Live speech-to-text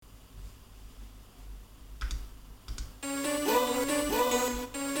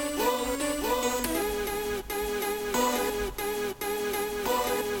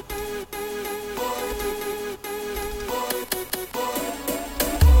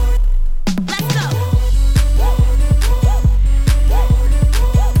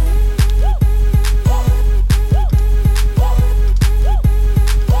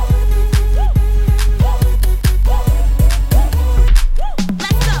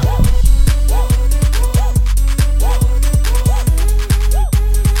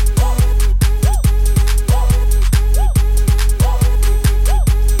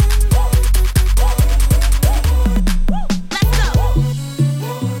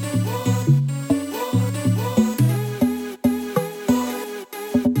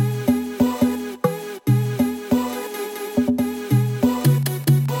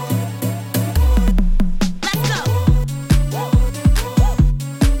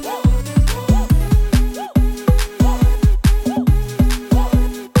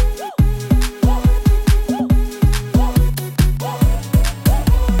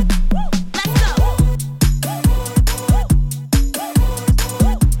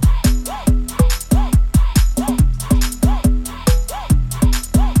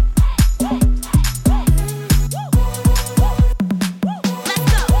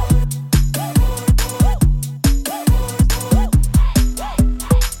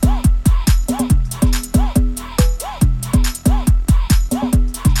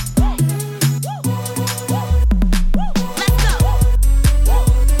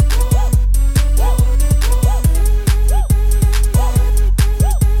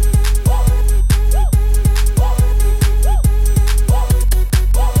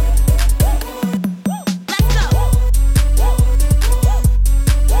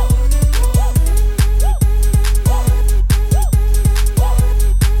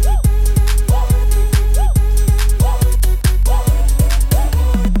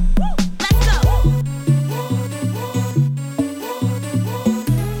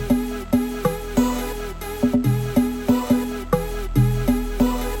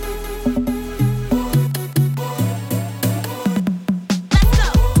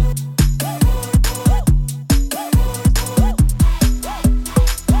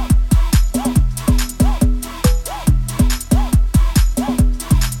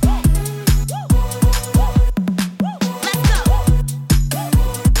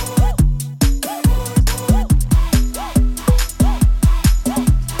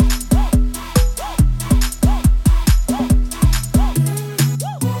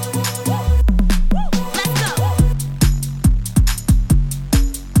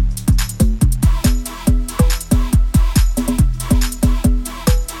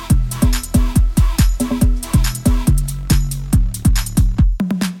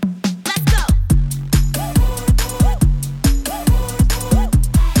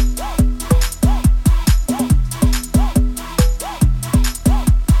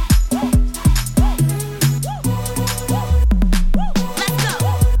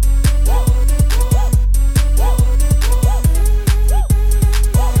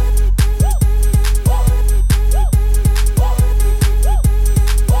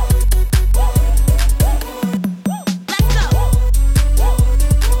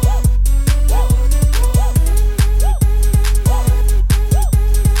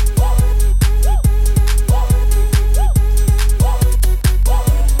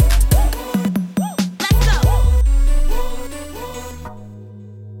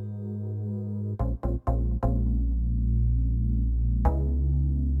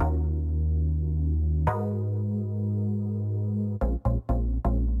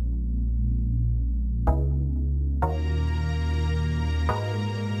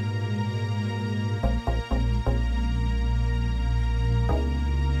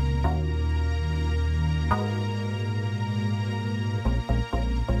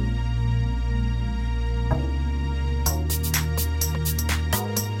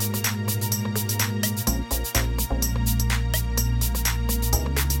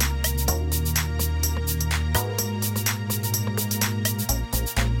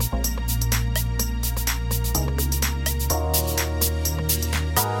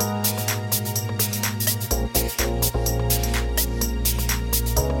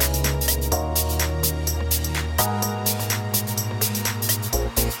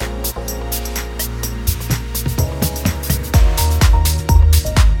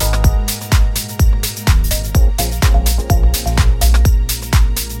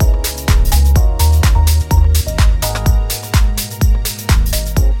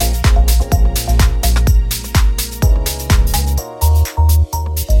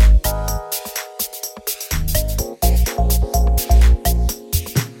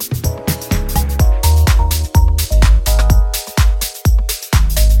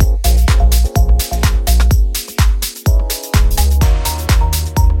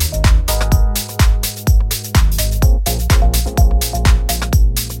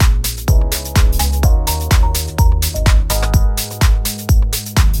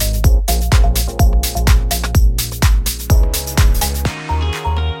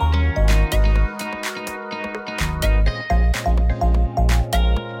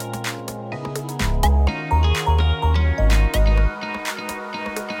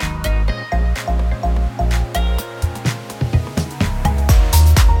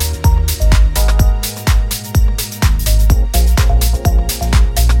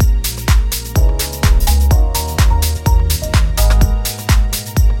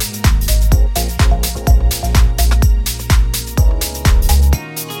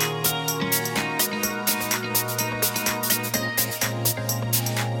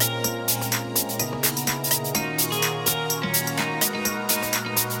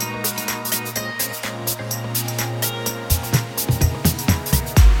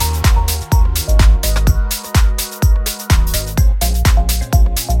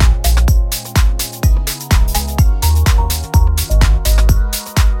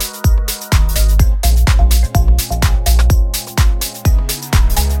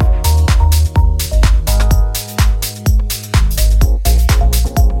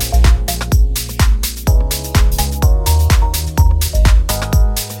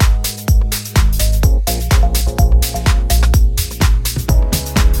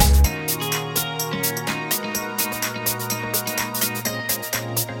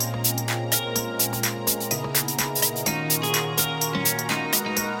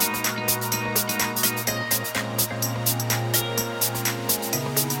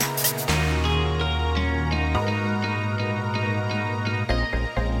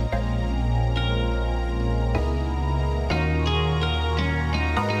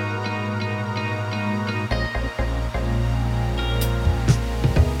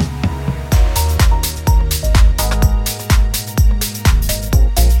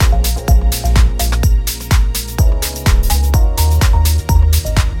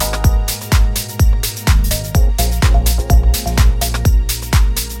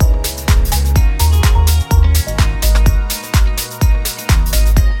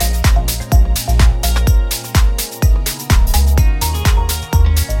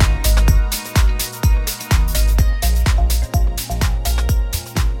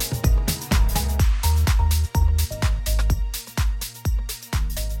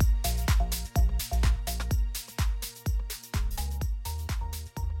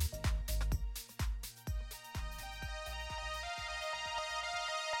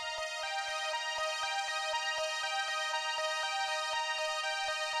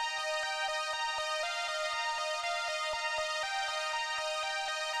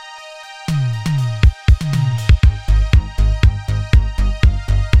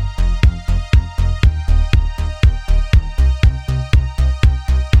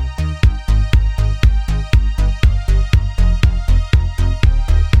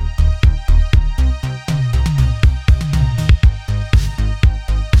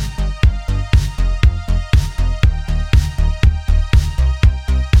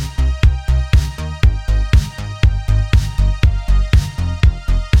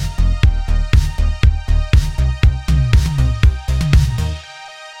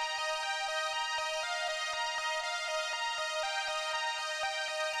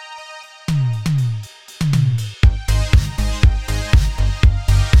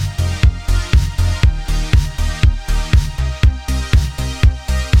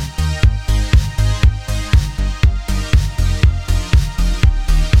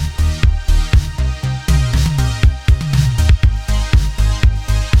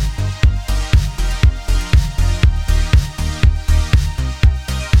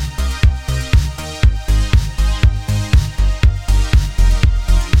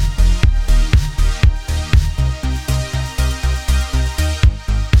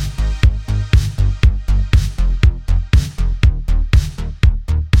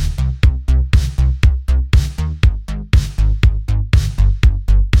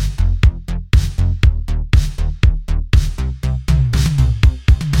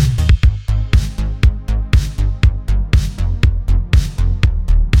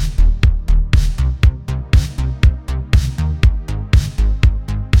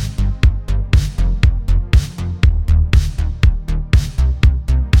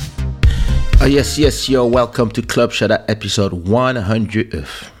Yes, yo, welcome to Club Shada episode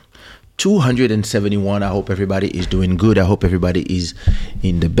 271. I hope everybody is doing good. I hope everybody is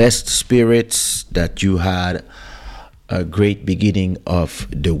in the best spirits, that you had a great beginning of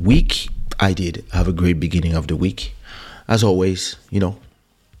the week. I did have a great beginning of the week. As always, like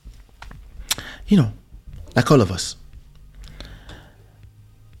all of us,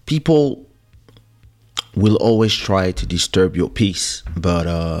 people will always try to disturb your peace,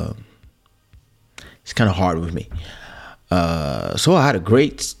 but it's kind of hard with me. So I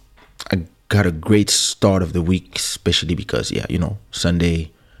got a great start of the week, especially because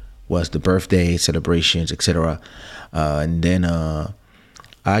Sunday was the birthday celebrations, etc. And then I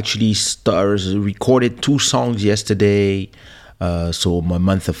actually recorded 2 songs yesterday. So my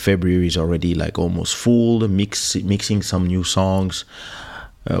month of February is already like almost full, mixing some new songs,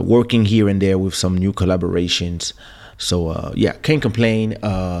 working here and there with some new collaborations. So can't complain.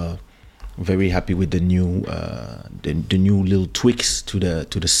 Very happy with the new little tweaks to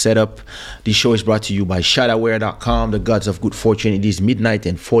the setup. This show is brought to you by shadaware.com, the gods of good fortune. It is midnight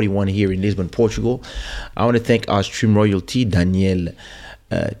and 41 here in Lisbon, Portugal. I want to thank our stream royalty, Daniel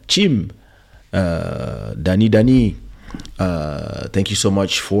Chim, Dani. Thank you so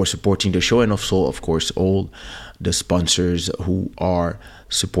much for supporting the show, and also, of course, all the sponsors who are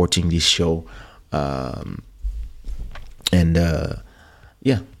supporting this show.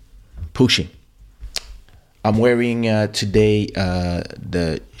 Pushing. I'm wearing today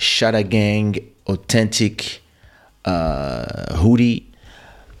the Shada Gang authentic hoodie.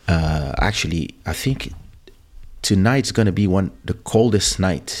 Actually, I think tonight's gonna be the coldest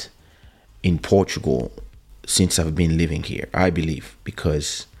night in Portugal since I've been living here, I believe.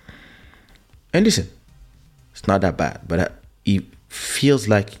 And listen, it's not that bad, but it feels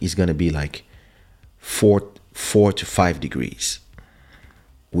like it's gonna be like 4 to 5 degrees,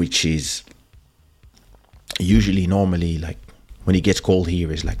 which is usually normally, like, when it gets cold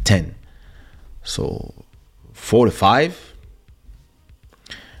here, is like 10. So 4 to 5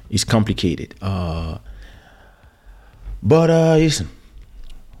 is complicated. But listen,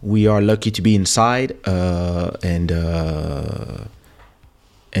 we are lucky to be inside and to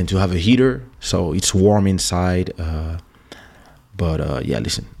have a heater, so it's warm inside.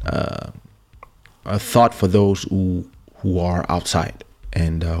 Listen, a thought for those who are outside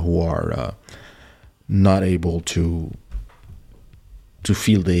and who are not able to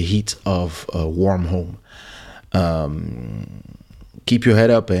feel the heat of a warm home. Keep your head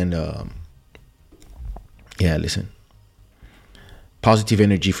up and listen. Positive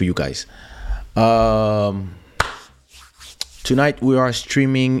energy for you guys. Tonight we are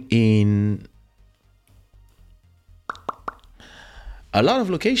streaming in a lot of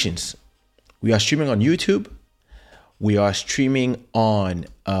locations. We are streaming on YouTube. We are streaming on,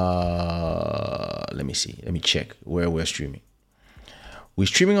 let me check where we're streaming. We're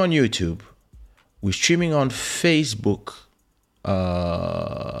streaming on YouTube. We're streaming on Facebook,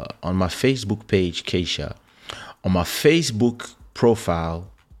 on my Facebook page, Keisha. On my Facebook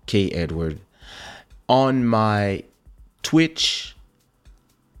profile, K Edward. On my Twitch.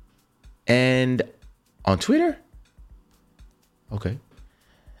 And on Twitter? Okay.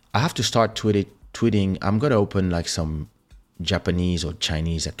 I have to start tweeting. I'm gonna open like some Japanese or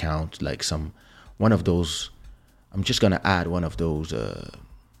Chinese account, like one of those. I'm just gonna add one of those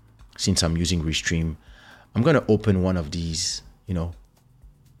since I'm using Restream. I'm gonna open one of these,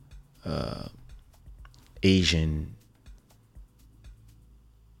 Asian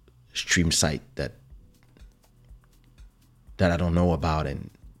stream site that I don't know about, and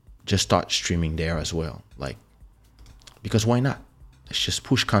just start streaming there as well. Like, because why not? Let's just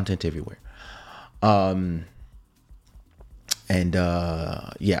push content everywhere.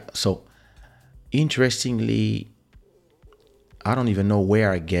 So interestingly, I don't even know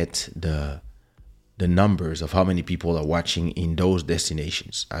where I get the numbers of how many people are watching in those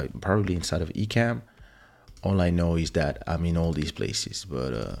destinations. Probably inside of Ecamm. All I know is that I'm in all these places.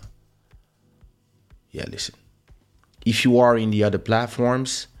 But listen, if you are in the other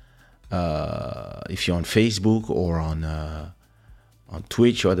platforms, if you're on Facebook or on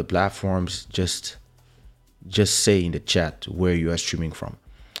Twitch or other platforms, just say in the chat where you are streaming from.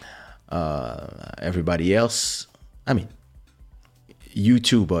 Everybody else,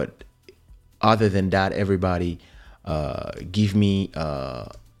 YouTube, but other than that, everybody, give me,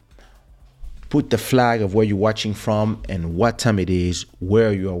 put the flag of where you're watching from and what time it is,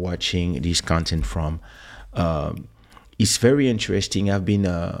 where you are watching this content from. It's very interesting. I've been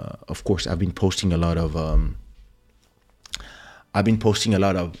posting a lot of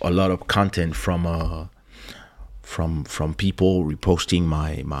a lot of content from from people reposting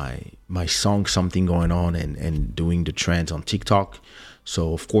my song, something going on, and doing the trends on TikTok.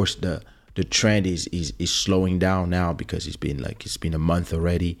 So of course the trend is slowing down now because it's been a month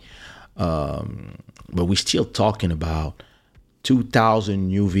already. But we're still talking about 2,000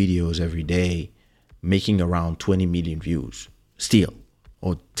 new videos every day, making around 20 million views still,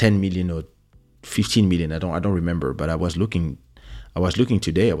 or 10 million or 15 million. I don't remember, but I was looking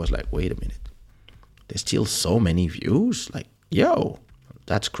today. I was like, wait a minute, there's still so many views. Like, yo,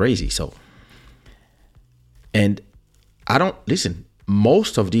 that's crazy. So, and I don't listen.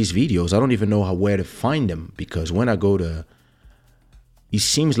 Most of these videos, I don't even know where to find them, because when I go to, it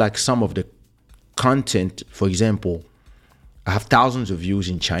seems like some of the content, for example, I have thousands of views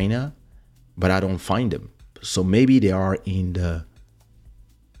in China, but I don't find them. So maybe they are in the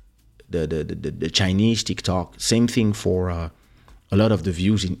Chinese TikTok. Same thing for a lot of the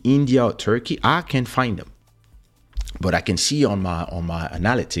views in India or Turkey. I can't find them, but I can see on my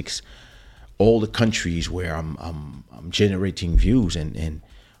analytics all the countries where I'm generating views, and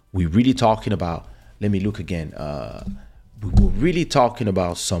we're really talking about. Let me look again. We were really talking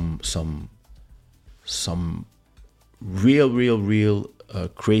about some real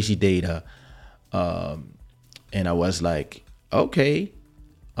crazy data, and I was like, okay,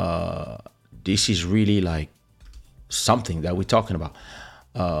 this is really like something that we're talking about.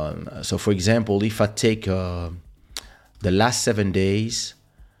 So for example, if I take the last 7 days,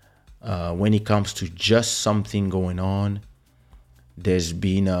 when it comes to just something going on, there's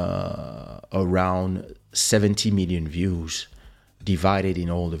been around 70 million views divided in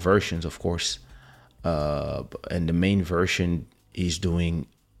all the versions, of course. And the main version is doing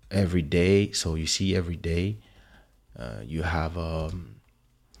every day. So you see every day you have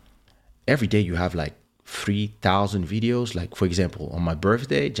every day you have like 3,000 videos. Like for example, on my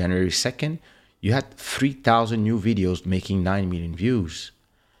birthday, January 2nd, you had 3,000 new videos making 9 million views.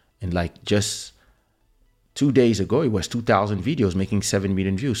 And like just 2 days ago, it was 2,000 videos making 7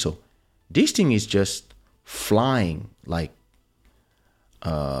 million views. So this thing is just flying, like,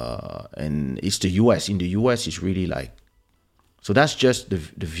 and it's the US. In the US, it's really like, so that's just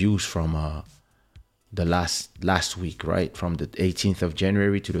the views from the last week, right? From the 18th of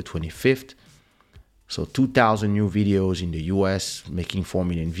January to the 25th. So 2,000 new videos in the US making 4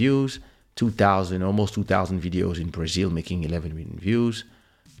 million views, almost 2,000 videos in Brazil making 11 million views,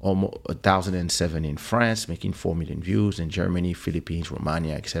 almost 1,007 in France making 4 million views, in Germany, Philippines,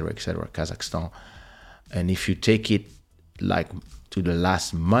 Romania, etc., Kazakhstan. And if you take it like to the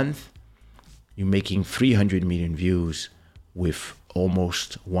last month, you're making 300 million views with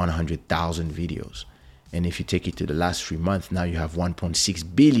almost 100,000 videos. And if you take it to the last 3 months, now you have 1.6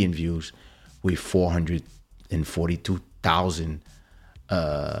 billion views with 442,000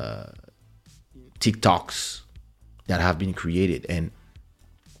 TikToks that have been created. And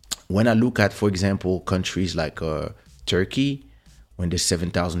when I look at, for example, countries like Turkey, when there's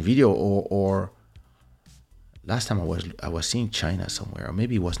 7,000 video, or last time I was seeing China somewhere, or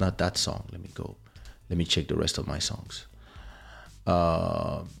maybe it was not that song. Let me check the rest of my songs.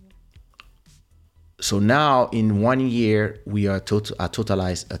 So now in 1 year, we are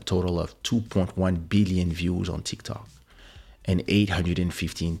totalized a total of 2.1 billion views on TikTok and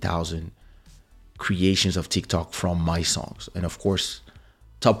 815,000 creations of TikTok from my songs. And of course,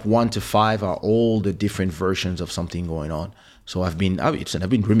 top 1 to 5 are all the different versions of something going on. So I've been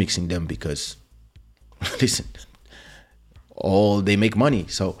remixing them because, listen, they make money.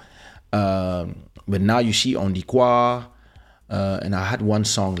 So, but now you see on the Quoi, and I had one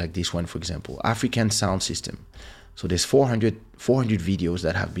song like this one, for example, African Sound System. So there's 400 videos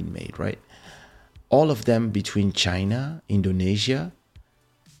that have been made, right? All of them between China, Indonesia,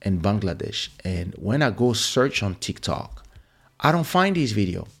 and Bangladesh. And when I go search on TikTok, I don't find this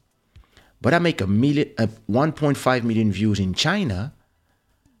video. But I make 1.5 million views in China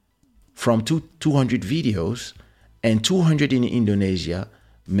from 200 videos, and 200 in Indonesia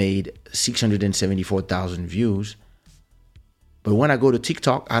made 674,000 views. But when I go to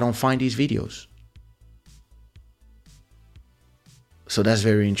TikTok, I don't find these videos. So that's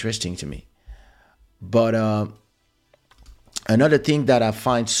very interesting to me. But another thing that I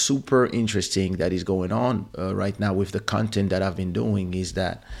find super interesting that is going on right now with the content that I've been doing is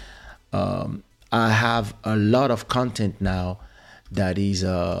that I have a lot of content now that is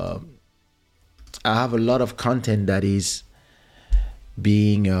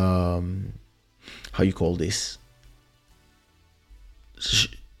being how you call this,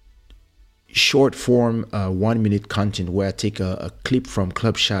 short form 1 minute content, where I take a clip from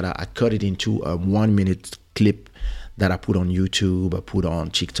Club Shada, I cut it into a 1 minute clip that I put on YouTube, I put on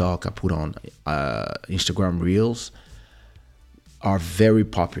TikTok, I put on Instagram Reels are very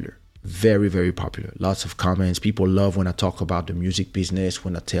popular. Very, very popular. Lots of comments. People love when I talk about the music business,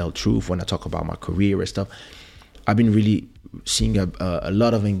 when I tell truth, when I talk about my career and stuff. I've been really seeing a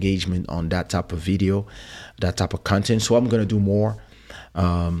lot of engagement on that type of video, that type of content. So I'm going to do more.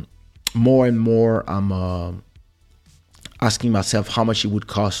 More and more, I'm asking myself how much it would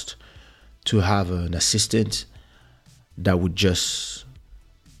cost to have an assistant that would just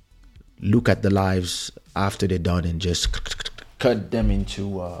look at the lives after they're done and just cut them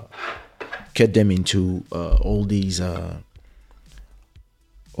into all these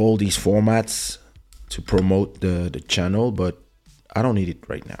formats to promote the channel. But I don't need it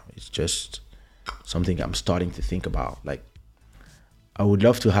right now. It's just something I'm starting to think about. Like, I would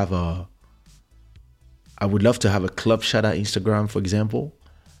love to have a Club Shada Instagram, for example,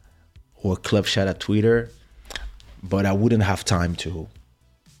 or Club Shada Twitter, but I wouldn't have time to.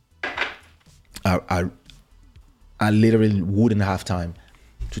 I literally wouldn't have time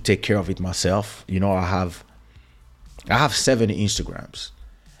to take care of it myself. You know, I have 7 Instagrams,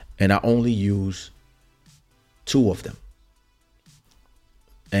 and I only use 2 of them.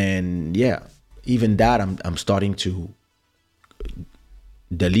 And yeah, even that, I'm starting to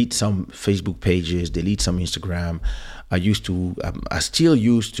delete some Facebook pages, delete some Instagram. I still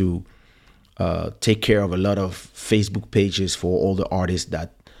used to take care of a lot of Facebook pages for all the artists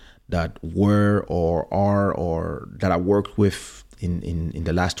that were or are or that I worked with in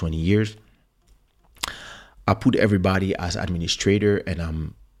the last 20 years. I put everybody as administrator, and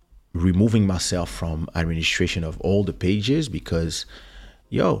I'm removing myself from administration of all the pages because,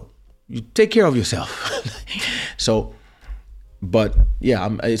 you take care of yourself. So, but yeah,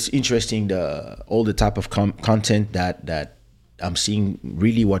 it's interesting all the type of content that I'm seeing,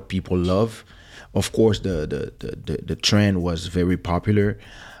 really what people love. Of course, the trend was very popular,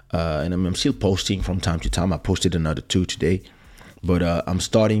 and I'm still posting from time to time. I posted another 2 today, but I'm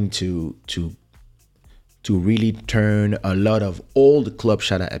starting to really turn a lot of old Club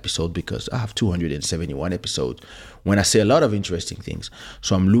Shada episodes, because I have 271 episodes. When I say a lot of interesting things,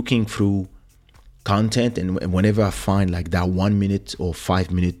 so I'm looking through content, and whenever I find like that 1 minute or 5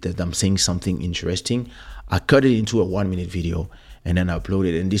 minutes that I'm saying something interesting, I cut it into a 1 minute video and then I upload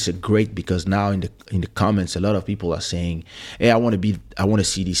it. And this is great because now in the comments, a lot of people are saying, hey, I want to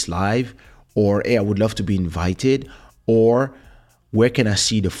see this live, or hey, I would love to be invited, or where can I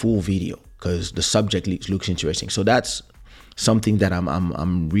see the full video, because the subject looks interesting. So that's something that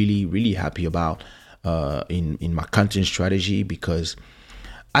I'm really, really happy about in my content strategy, because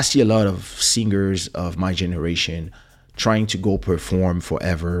I see a lot of singers of my generation trying to go perform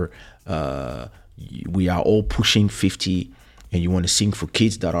forever. We are all pushing 50, and you want to sing for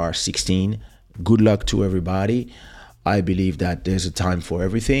kids that are 16. Good luck to everybody. I believe that there's a time for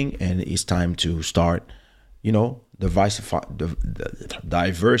everything, and it's time to start,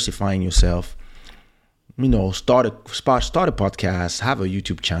 diversifying yourself. Start a podcast, have a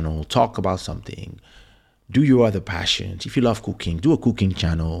YouTube channel, talk about something. Do your other passions. If you love cooking, do a cooking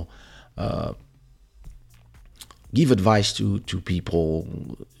channel. Give advice to people.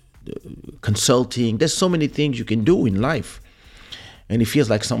 Consulting. There's so many things you can do in life. And it feels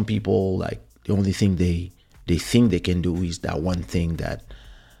like some people, like, the only thing they think they can do is that one thing that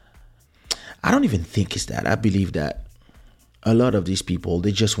I don't even think is that. I believe that a lot of these people,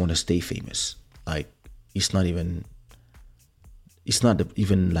 they just want to stay famous. Like, it's not even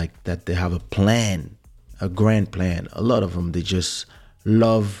like that they have a plan, a grand plan. A lot of them, they just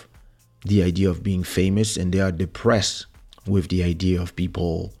love the idea of being famous, and they are depressed with the idea of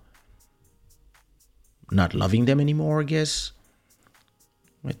people not loving them anymore, I guess.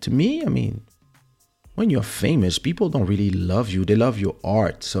 But to me, I mean, when you're famous, people don't really love you. They love your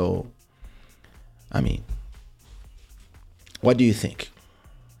art. So, I mean, what do you think?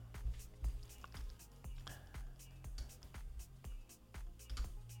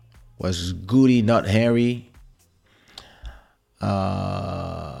 Was Goody not Harry?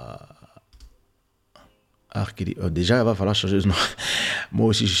 Déjà, il va falloir changer de nom. Moi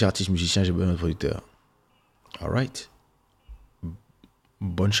aussi, je suis artiste musicien, j'ai besoin de producteur. All right.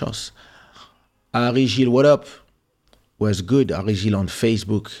 Bonne chance. Ari Gilles, what up? Was good? Ari Gilles on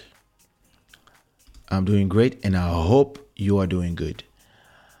Facebook. I'm doing great, and I hope you are doing good.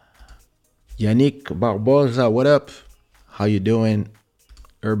 Yannick Barbosa, what up? How you doing?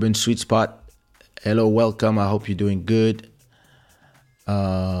 Urban Sweet Spot. Hello, welcome. I hope you're doing good.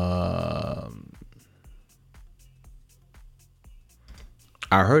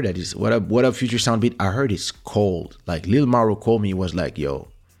 I heard that it's what up Future Soundbeat. I heard it's cold. Like Lil Maro called me, was like, yo,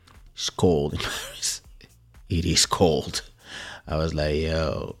 it's cold in Paris. it is cold. I was like,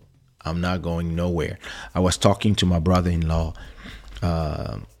 yo, I'm not going nowhere. I was talking to my brother-in-law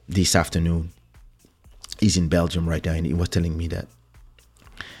this afternoon. He's in Belgium right now, and he was telling me that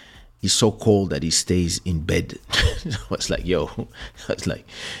it's so cold that he stays in bed. I was like, yo, I was like,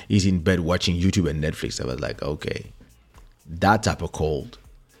 he's in bed watching YouTube and Netflix. I was like, okay, that type of cold.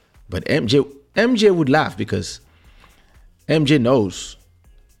 But MJ would laugh because MJ knows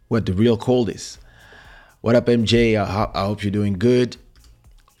what the real cold is. What up, MJ? I hope you're doing good.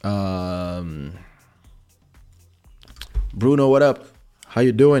 Bruno, what up? How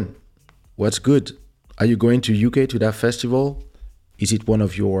you doing? What's good? Are you going to UK to that festival? Is it one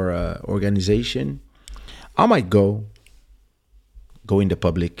of your organization? I might go in the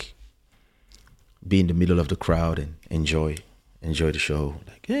public, be in the middle of the crowd and enjoy the show.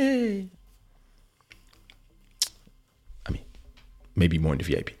 Like, hey. I mean, maybe more in the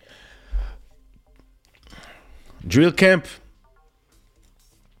VIP. Drill Camp.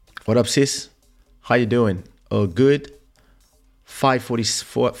 What up, sis? How you doing? Oh, good.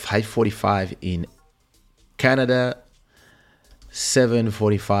 5:45 in Canada.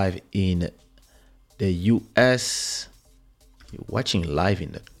 7:45 in the US. You're watching live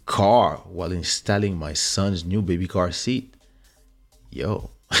in the car while installing my son's new baby car seat. Yo,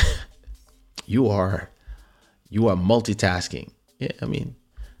 you are multitasking. Yeah, I mean,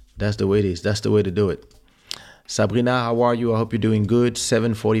 that's the way it is. That's the way to do it. Sabrina, how are you? I hope you're doing good.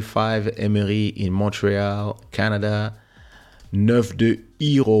 7:45 Emery in Montreal, Canada. 9 de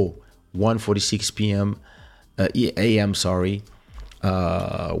Hiro, 1:46 p.m. AM, sorry.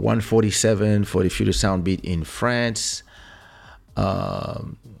 1:47 for the Future Sound Beat in France.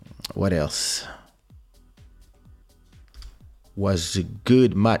 What else? Was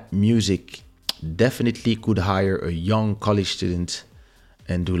good math music. Definitely could hire a young college student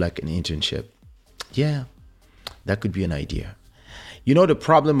and do like an internship. Yeah, that could be an idea. You know, the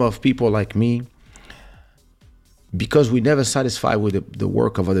problem of people like me, because we never satisfy with the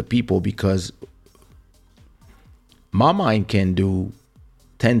work of other people, because my mind can do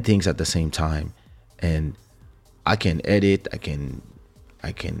 10 things at the same time, and I can edit, I can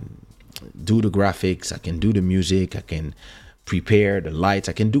do the graphics, I can do the music, I can prepare the lights,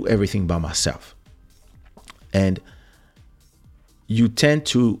 I can do everything by myself. And you tend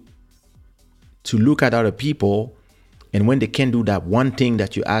to look at other people, and when they can't do that one thing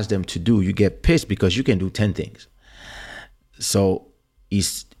that you ask them to do, you get pissed because you can do 10 things. So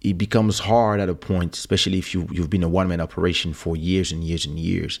it becomes hard at a point, especially if you've been a one-man operation for years and years and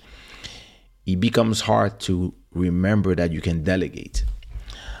years. It becomes hard to remember that you can delegate.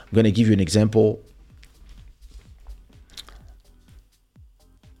 I'm going to give you an example.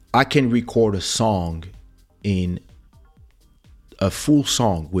 I can record a song, in a full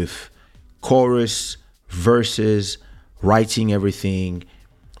song with chorus, verses, writing everything.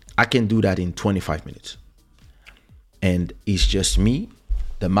 I can do that in 25 minutes. And it's just me,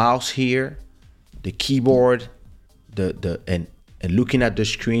 the mouse here, the keyboard, and looking at the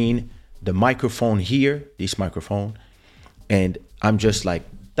screen, the microphone here, this microphone, and I'm just like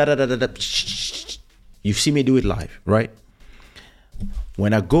da da da da da. You see me do it live, right?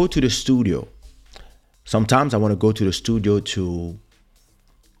 When I go to the studio, sometimes I want to go to the studio to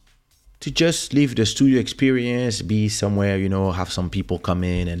just live the studio experience, be somewhere, have some people come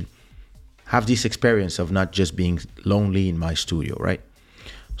in and have this experience of not just being lonely in my studio, right?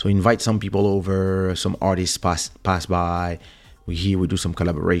 So invite some people over, some artists pass by. We do some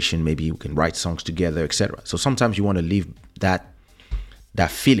collaboration. Maybe we can write songs together, etc. So sometimes you want to leave that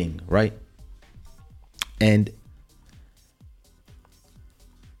feeling, right? And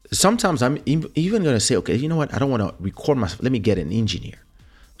sometimes I'm even going to say, okay, you know what? I don't want to record myself. Let me get an engineer.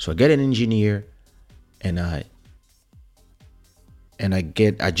 So I get an engineer, and I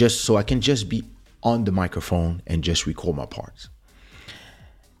can just be on the microphone and just record my parts.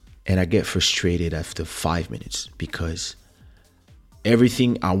 And I get frustrated after 5 minutes because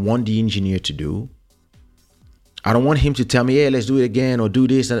everything I want the engineer to do, I don't want him to tell me, hey, let's do it again or do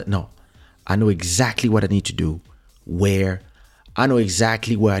this. No, I know exactly what I need to do, where. I know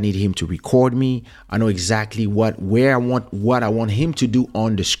exactly where I need him to record me. I know exactly what I want him to do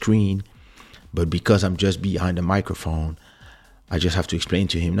on the screen. But because I'm just behind the microphone, I just have to explain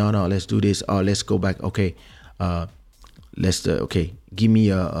to him, no, let's do this. Let's go back. Okay. Give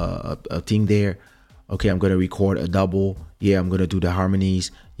me a thing there. Okay, I'm going to record a double. Yeah, I'm going to do the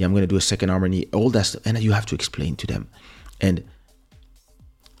harmonies. Yeah, I'm going to do a second harmony. All that stuff. And you have to explain to them. And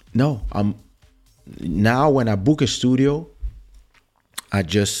no, now when I book a studio, I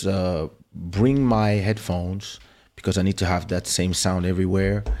just bring my headphones because I need to have that same sound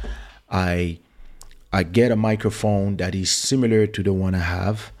everywhere. I I get a microphone that is similar to the one I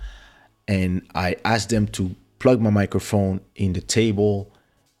have, and I ask them to plug my microphone in the table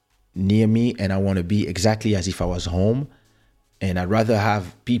near me, and I want to be exactly as if I was home. And I'd rather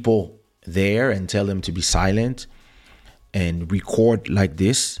have people there and tell them to be silent and record like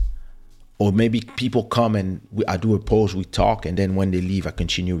this. Or maybe people come and I do a pause, we talk, and then when they leave, I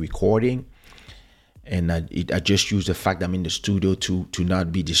continue recording. And I just use the fact that I'm in the studio to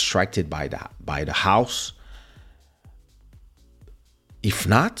not be distracted by the house. If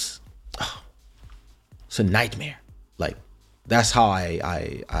not, it's a nightmare. Like, that's how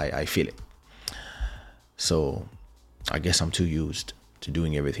I feel it. So I guess I'm too used to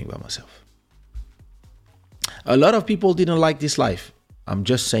doing everything by myself. A lot of people didn't like this life. I'm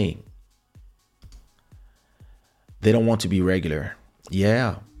just saying. They don't want to be regular.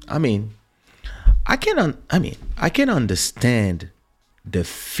 Yeah. I can understand the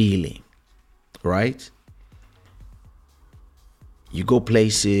feeling, right? You go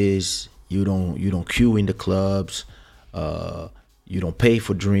places, you don't queue in the clubs, you don't pay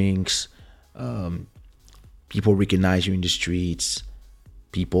for drinks. People recognize you in the streets.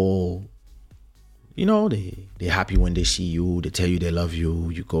 People, they're happy when they see you. They tell you they love you.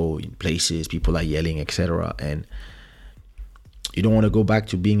 You go in places, people are yelling, etc. And you don't want to go back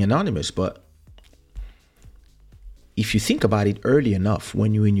to being anonymous. But if you think about it early enough,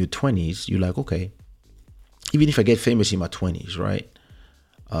 when you're in your 20s, you're like, okay, even if I get famous in my 20s, right?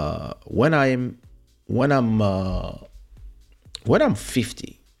 When I'm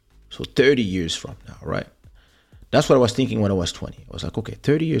 50, so 30 years from now, right? That's what I was thinking when I was 20. I was like, okay,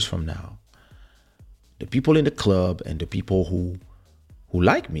 30 years from now, the people in the club and the people who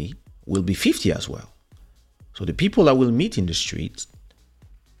like me will be 50 as well. So the people I will meet in the streets,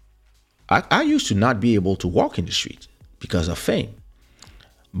 I used to not be able to walk in the street because of fame.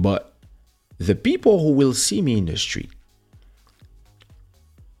 But the people who will see me in the street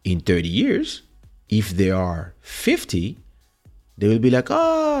in 30 years, if they are 50, they will be like,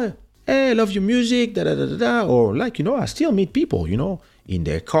 oh, hey, I love your music, da da da da da. Or like, I still meet people, in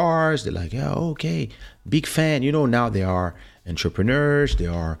their cars. They're like, yeah, okay, big fan. Now they are entrepreneurs, they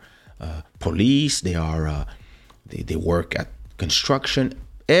are police, they are they work at construction.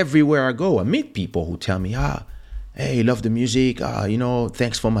 Everywhere I go, I meet people who tell me, hey, love the music,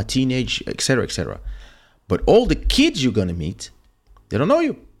 thanks for my teenage, etc., etc. But all the kids you're gonna meet, they don't know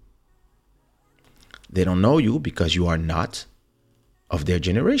you. They don't know you because you are not of their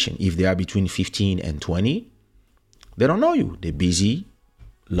generation. If they are between 15 and 20, they don't know you. They're busy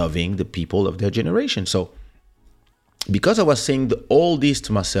loving the people of their generation. So because I was saying all this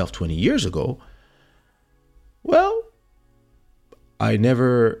to myself 20 years ago, well, I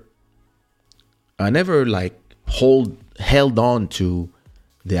never like held on to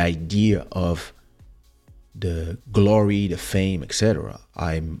the idea of the glory, the fame, etc.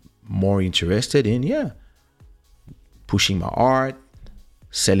 I'm more interested in, pushing my art,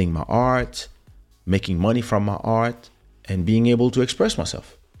 selling my art, making money from my art, and being able to express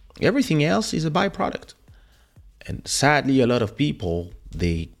myself. Everything else is a byproduct. And sadly, a lot of people,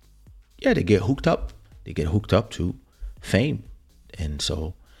 they get hooked up. They get hooked up to fame. And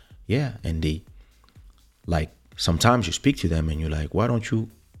so, and they, like, sometimes you speak to them and you're like, why don't you,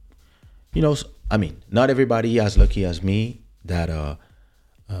 not everybody as lucky as me that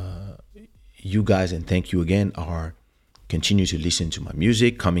you guys, and thank you again, are continue to listen to my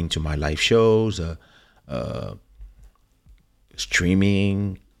music, coming to my live shows,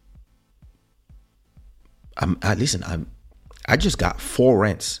 streaming. I just got 4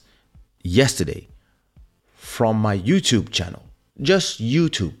 rents yesterday from my YouTube channel, just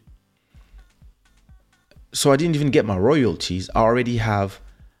YouTube. So I didn't even get my royalties. I already have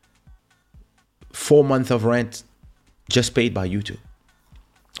 4 months of rent just paid by YouTube.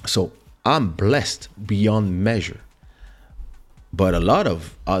 So I'm blessed beyond measure. But a lot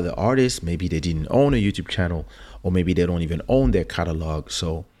of other artists, maybe they didn't own a YouTube channel, or maybe they don't even own their catalog.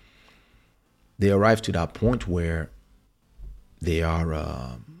 So they arrive to that point where they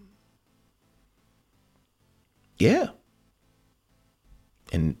are,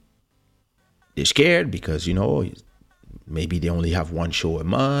 and they're scared because, maybe they only have 1 show a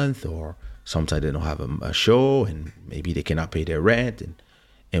month, or sometimes they don't have a show, and maybe they cannot pay their rent.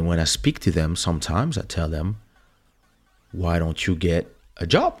 And when I speak to them, sometimes I tell them, why don't you get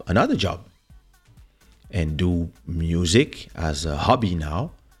another job, and do music as a hobby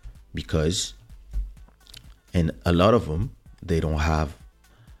now? Because, and a lot of them, they don't have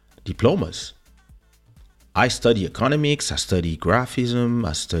diplomas. I study economics, I study graphism,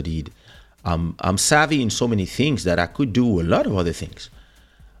 I'm savvy in so many things that I could do a lot of other things.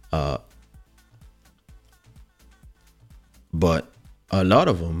 But a lot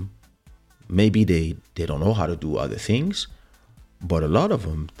of them, maybe they don't know how to do other things, but a lot of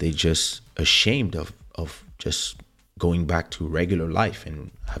them, they just ashamed of just going back to regular life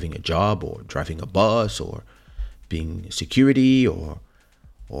and having a job or driving a bus or being security or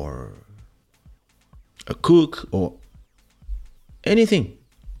a cook or anything.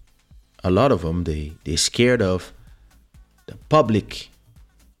 A lot of them, they're scared of the public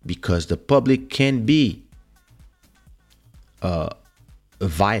because the public can be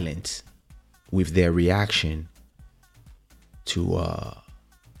violent with their reaction to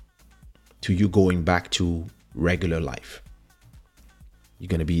you going back to regular life. You're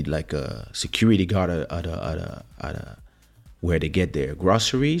gonna be like a security guard at where they get their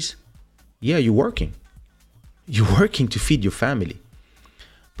groceries. Yeah, you're working. You're working to feed your family.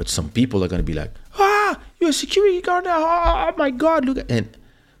 But some people are gonna be like, you're a security guard now. Oh my God, look at, and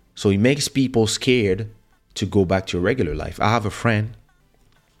so it makes people scared to go back to a regular life. I have a friend.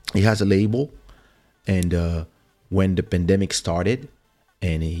 He has a label, and when the pandemic started,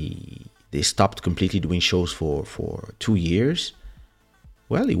 and they stopped completely doing shows for 2 years.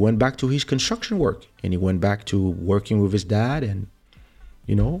 Well, he went back to his construction work, and he went back to working with his dad, and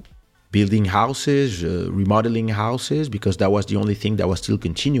building houses, remodeling houses, because that was the only thing that was still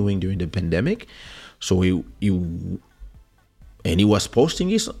continuing during the pandemic. So he was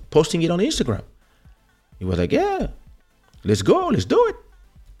posting it on Instagram. He was like, "Yeah, let's go, let's do it."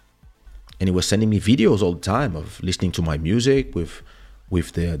 And he was sending me videos all the time of listening to my music with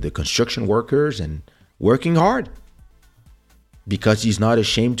the construction workers and working hard, because he's not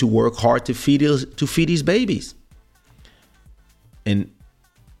ashamed to work hard to feed his babies. And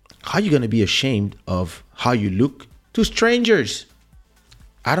how are you going to be ashamed of how you look to strangers?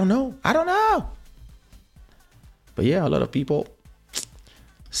 I don't know. But yeah, a lot of people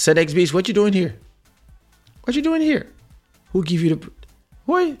said, XBs, what you doing here? What you doing here? Who give you the...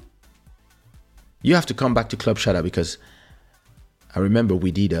 What? You have to come back to Club Shada, because I remember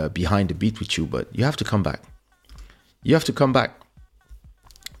we did a Behind the Beat with you, but you have to come back. You have to come back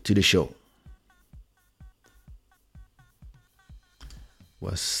to the show.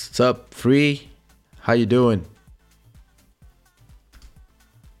 What's up, Free? How you doing?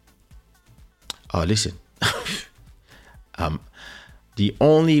 Oh, listen. The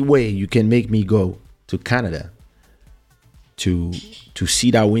only way you can make me go to Canada to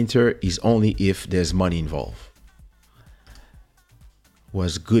see that winter is only if there's money involved.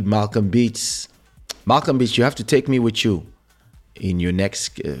 Was good, Malcolm Beats. Malcolm Beats, you have to take me with you in your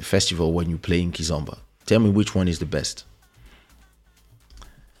next festival when you play in Kizomba. Tell me which one is the best.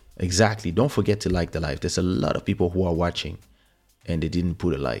 Exactly. Don't forget to like the live. There's a lot of people who are watching and they didn't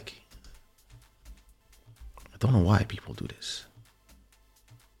put a like. I don't know why people do this.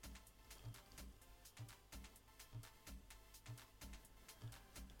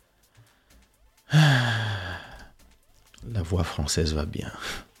 La voix française va bien.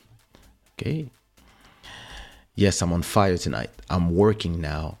 Okay. Yes, I'm on fire tonight. I'm working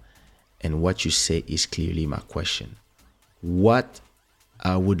now. And what you say is clearly my question. What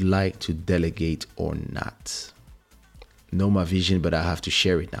I would like to delegate or not. Know my vision, but I have to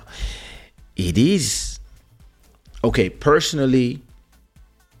share it now. It is. Okay, personally,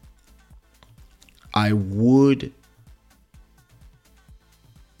 I would...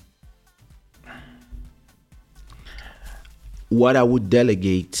 What I would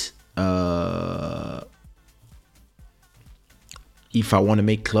delegate, if I want to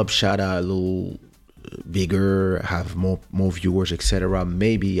make Club Shada a little bigger, have more viewers, etc.,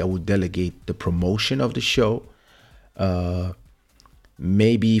 maybe I would delegate the promotion of the show.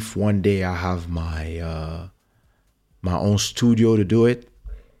 Maybe if one day I have my own studio to do it,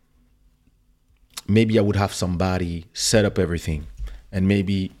 maybe I would have somebody set up everything, and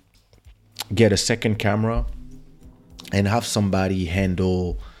maybe get a second camera and have somebody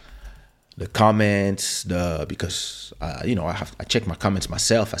handle the comments, because I check my comments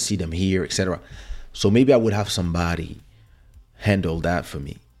myself, I see them here, etc. So maybe I would have somebody handle that for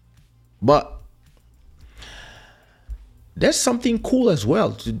me. But there's something cool as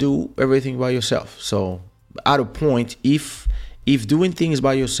well to do everything by yourself. So at a point, if doing things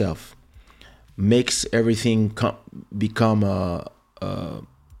by yourself makes everything become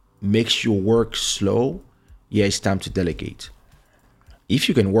makes your work slow, yeah, it's time to delegate. If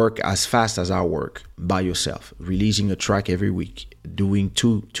you can work as fast as I work by yourself, releasing a track every week, doing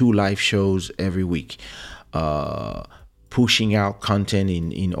two live shows every week, pushing out content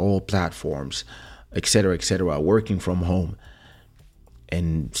in all platforms, etc., working from home,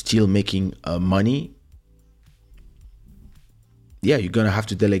 and still making money, yeah, you're gonna have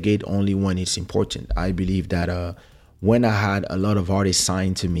to delegate only when it's important. I believe that when I had a lot of artists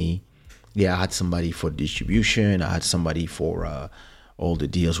signed to me, yeah, I had somebody for distribution, I had somebody for all the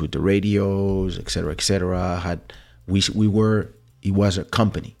deals with the radios, etc., etc. I had we were it was a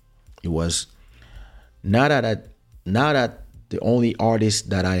company. It was now that the only artist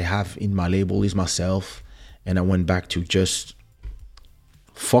that I have in my label is myself, and I went back to just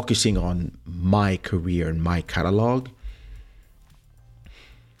focusing on my career and my catalog.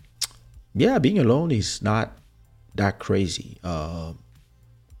 Yeah, being alone is not that crazy.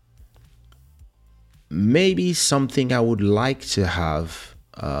 Maybe something I would like to have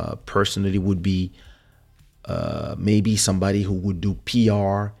personally would be maybe somebody who would do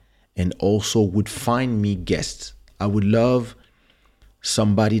PR and also would find me guests. I would love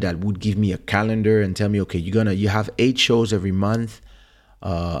somebody that would give me a calendar and tell me, okay, you have 8 shows every month.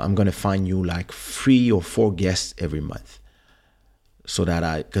 I'm gonna find you like 3 or 4 guests every month, so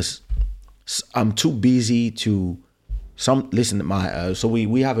that because I'm too busy to listen to my so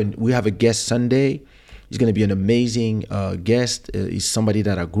we have a guest Sunday. He's gonna be an amazing guest. He's somebody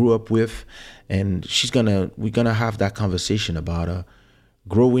that I grew up with, and we're gonna have that conversation about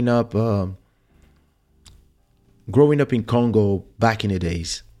growing up in Congo back in the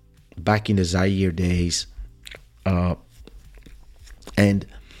days, back in the Zaire days, and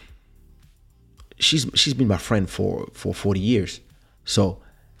she's been my friend for 40 years. So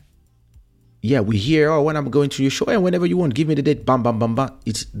yeah, we hear, oh, when I'm going to your show, and whenever you want, give me the date, bam, bam, bam, bam,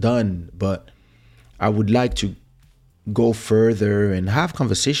 it's done. But I would like to go further and have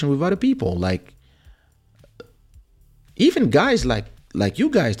conversation with other people, like even guys like you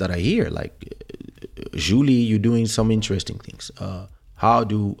guys that are here, like Julie, you're doing some interesting things. How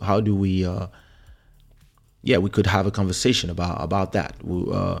do we? Yeah, we could have a conversation about that.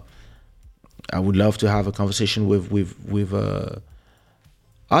 I would love to have a conversation with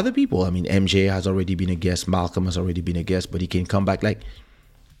other people. I mean, MJ has already been a guest. Malcolm has already been a guest, but he can come back. Like,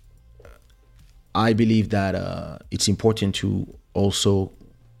 I believe that it's important to also,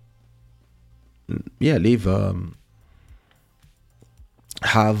 leave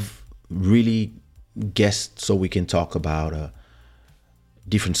have really guests so we can talk about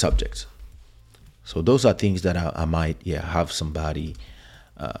different subjects. So those are things that I might have somebody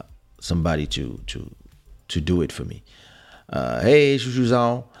to do it for me. Hey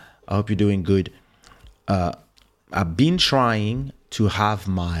Shuzhuzao, I hope you're doing good. I've been trying to have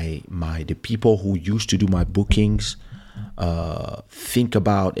the people who used to do my bookings think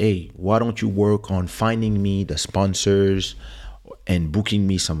about, hey, why don't you work on finding me the sponsors and booking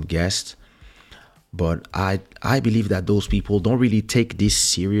me some guests. But I believe that those people don't really take this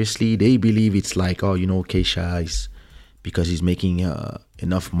seriously. They believe it's like, oh, Keisha is, because he's making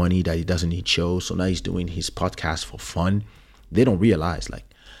enough money that he doesn't need shows, so now he's doing his podcast for fun. They don't realize, like,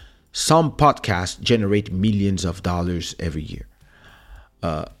 some podcasts generate millions of dollars every year.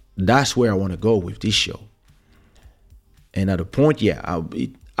 That's where I want to go with this show. And at a point,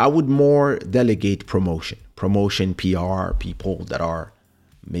 I would more delegate promotion, PR, people that are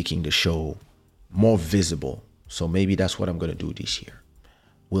making the show more visible. So maybe that's what I'm going to do this year.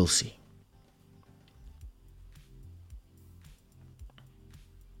 We'll see.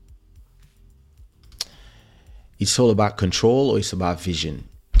 It's all about control or it's about vision?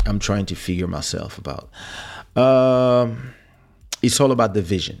 I'm trying to figure myself about. It's all about the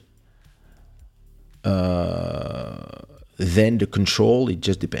vision. Then the control, it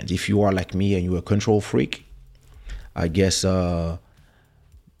just depends. If you are like me and you're a control freak, I guess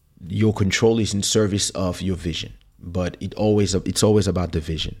your control is in service of your vision. But it's always about the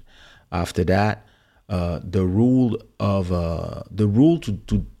vision. After that, the rule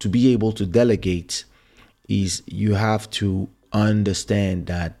to be able to delegate is you have to understand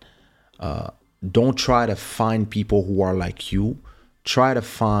that don't try to find people who are like you. Try to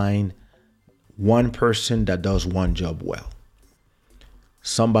find one person that does one job well.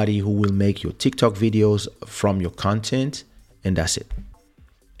 Somebody who will make your TikTok videos from your content, and that's it.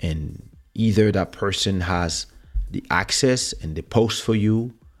 And either that person has the access and the post for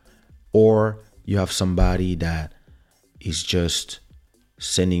you, or you have somebody that is just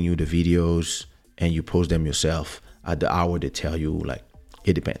sending you the videos and you post them yourself at the hour they tell you. Like,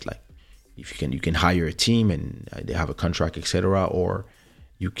 it depends. Like, if you can hire a team and they have a contract, etc., or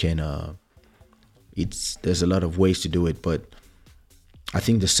you can there's a lot of ways to do it. But I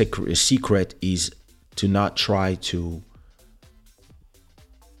think the secret is to not try to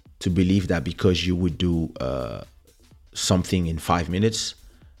believe that because you would do something in 5 minutes,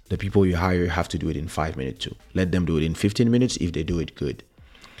 the people you hire have to do it in 5 minutes too. Let them do it in 15 minutes if they do it good.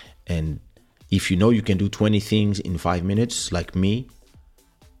 And if you can do 20 things in 5 minutes, like me,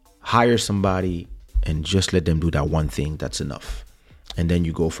 hire somebody and just let them do that one thing. That's enough. And then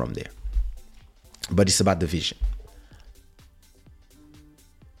you go from there. But it's about the vision.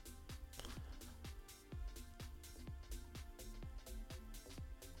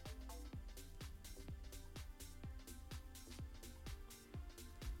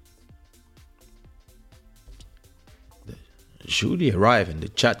 Julie arrived and the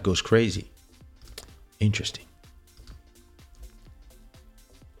chat goes crazy. Interesting.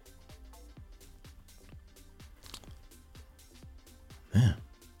 Yeah.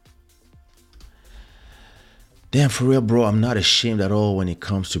 Damn, for real, bro, I'm not ashamed at all when it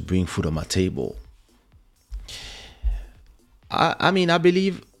comes to bring food on my table. I mean, I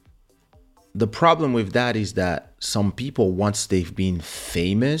believe the problem with that is that some people, once they've been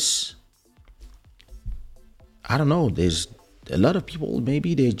famous, I don't know, there's a lot of people,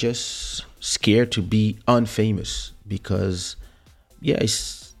 maybe they're just scared to be unfamous because, yeah,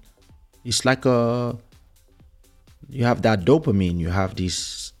 it's like you have that dopamine. You have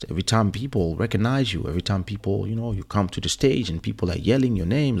this every time people recognize you, every time people, you come to the stage and people are yelling your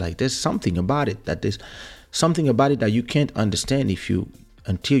name. Like there's something about it that you can't understand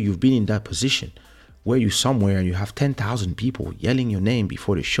until you've been in that position where you're somewhere and you have 10,000 people yelling your name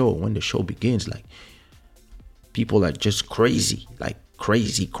before the show. When the show begins, like people are just crazy, like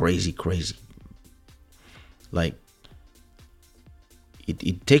crazy. Like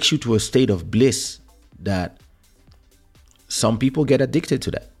it takes you to a state of bliss that some people get addicted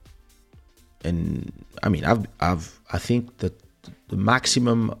to that. And I mean, I think that the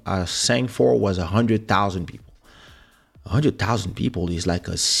maximum I sang for was 100,000 people. 100,000 people is like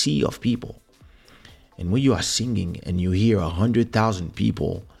a sea of people. And when you are singing and you hear 100,000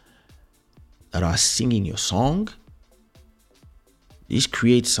 people that are singing your song, this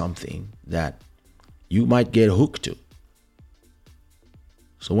creates something that you might get hooked to.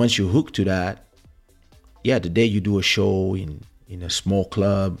 So once you hook to that, yeah, the day you do a show in a small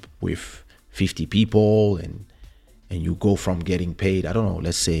club with 50 people and you go from getting paid, I don't know,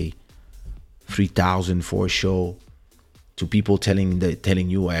 let's say 3,000 for a show to people telling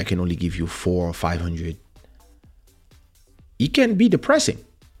you I can only give you 400 or 500, it can be depressing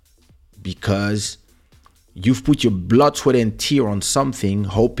because you've put your blood, sweat, and tear on something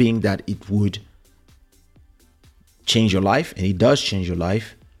hoping that it would change your life, and it does change your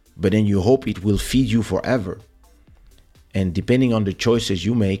life, but then you hope it will feed you forever. And depending on the choices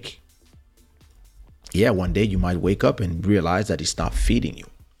you make, yeah, one day you might wake up and realize that it's not feeding you.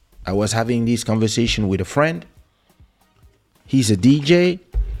 I was having this conversation with a friend. He's a DJ,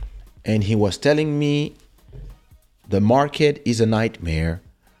 and he was telling me the market is a nightmare.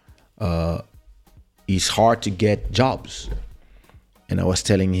 It's hard to get jobs. And I was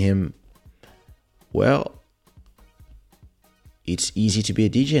telling him, well, it's easy to be a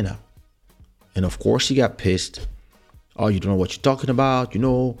DJ now. And of course he got pissed. Oh, you don't know what you're talking about.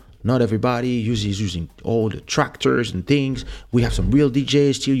 Not everybody is using all the tractors and things. We have some real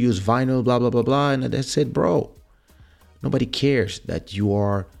DJs still use vinyl, blah, blah, blah, blah. And I said, bro, nobody cares that you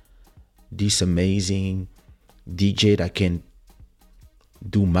are this amazing DJ that can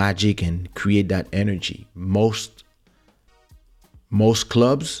do magic and create that energy. Most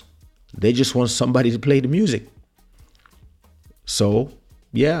clubs, they just want somebody to play the music. So,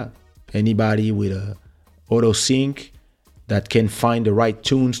 yeah, anybody with a auto sync that can find the right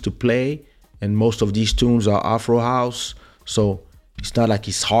tunes to play, and most of these tunes are Afro house, so it's not like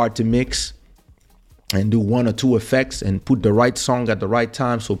it's hard to mix and do one or two effects and put the right song at the right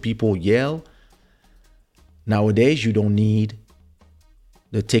time so people yell. Nowadays, you don't need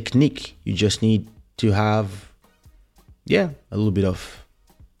the technique. You just need to have, a little bit of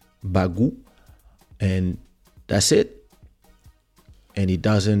bagou, and that's it. And it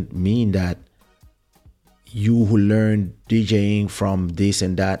doesn't mean that you who learn DJing from this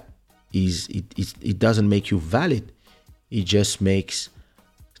and that it doesn't make you valid. It just makes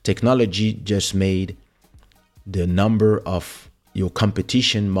technology just made the number of your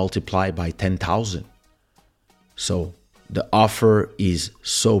competition multiply by 10,000. So the offer is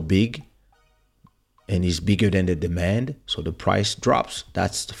so big and is bigger than the demand, so the price drops.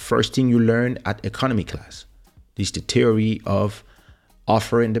 That's the first thing you learn at economy class. This is the theory of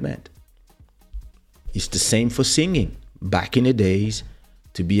offer and demand. It's the same for singing. Back in the days,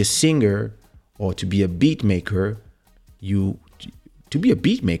 to be a singer or to be a beat maker, you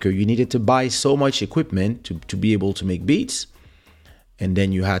needed to buy so much equipment to be able to make beats. And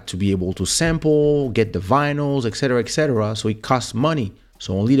then you had to be able to sample, get the vinyls, etc., etc. So it cost money.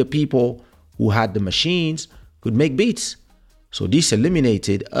 So only the people who had the machines could make beats. So this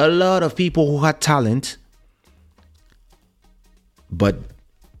eliminated a lot of people who had talent but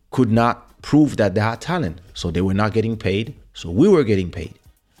could not prove that they had talent. So they were not getting paid. So we were getting paid.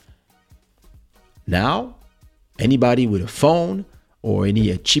 Now, anybody with a phone or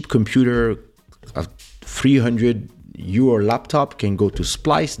a cheap computer, a 300 euro laptop can go to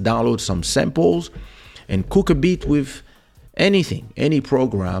Splice, download some samples, and cook a beat with anything, any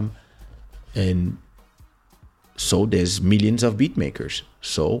program. And so there's millions of beat makers.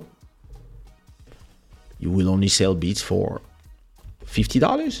 So you will only sell beats for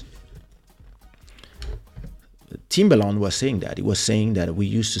 $50. Timbaland was saying that. He was saying that he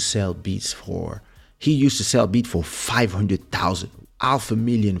used to sell beats for 500,000,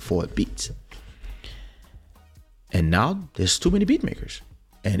 $500,000 for a beat. And now there's too many beat makers.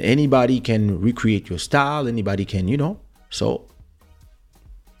 And anybody can recreate your style. Anybody can, so.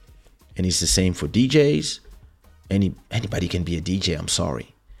 And it's the same for DJs. Anybody can be a DJ, I'm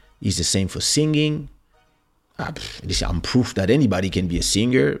sorry. It's the same for singing. I'm proof that anybody can be a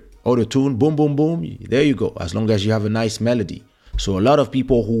singer. Auto-tune, boom, boom, boom. There you go. As long as you have a nice melody. So a lot of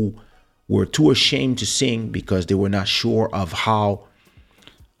people who were too ashamed to sing because they were not sure of how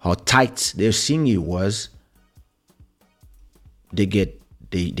tight their singing was, they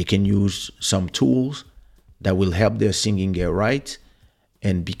can use some tools that will help their singing get right.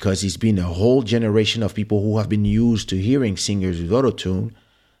 And because it's been a whole generation of people who have been used to hearing singers with auto-tune,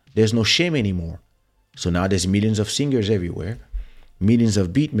 there's no shame anymore. So now there's millions of singers everywhere, millions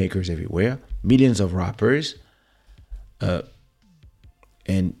of beat makers everywhere, millions of rappers.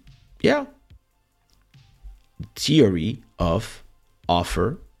 And yeah, theory of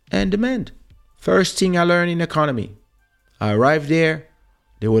offer and demand. First thing I learned in economy. I arrived there,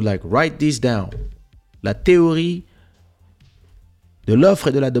 they were like, write this down. La théorie de l'offre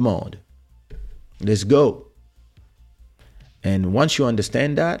et de la demande. Let's go. And once you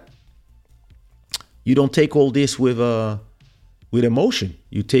understand that, you don't take all this with emotion.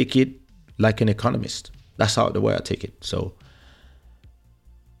 You take it like an economist. That's the way I take it. So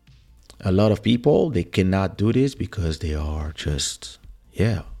a lot of people, they cannot do this because they are just,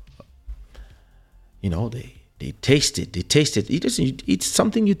 they taste it. They taste it. It's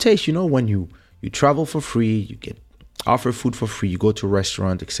something you taste, when you travel for free, you get offered food for free, you go to a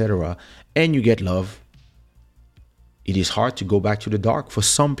restaurant, etc., and you get love. It is hard to go back to the dark for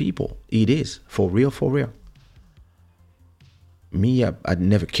some people. It is, for real, for real. Me, I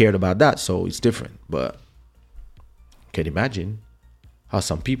never cared about that, so it's different. But you can imagine how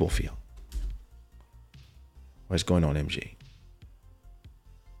some people feel. What's going on, MJ?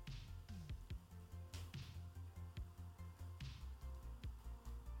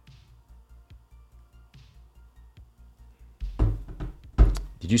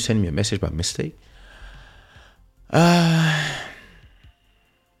 Did you send me a message by mistake?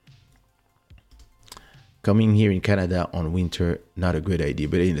 Coming here in Canada on winter, not a good idea,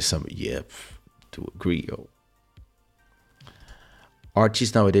 but in the summer, to agree, yo.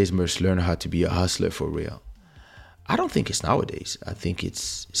 Artists nowadays must learn how to be a hustler for real. I don't think it's nowadays. I think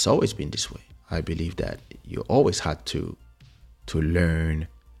it's always been this way. I believe that you always had to learn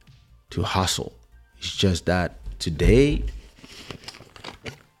to hustle. It's just that today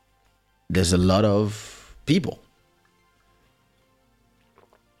there's a lot of people.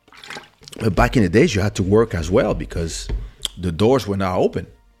 But back in the days, you had to work as well because the doors were not open.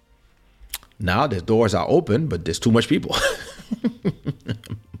 Now the doors are open, but there's too much people.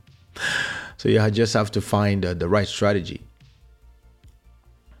 So you just have to find the right strategy.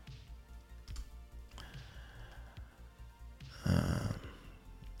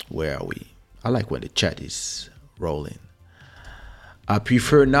 Where are we? I like when the chat is rolling. I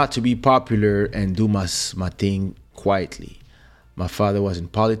prefer not to be popular and do my thing quietly. My father was in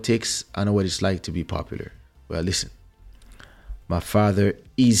politics. I know what it's like to be popular. Well, listen. My father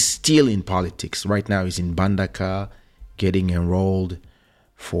is still in politics. Right now he's in Bandaka getting enrolled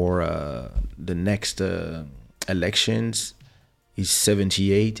for the next elections. He's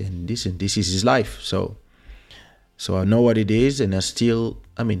 78 and this is his life. So I know what it is, and I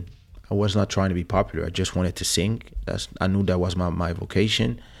was not trying to be popular. I just wanted to sing. I knew that was my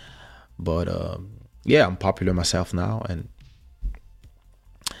vocation. But I'm popular myself now, and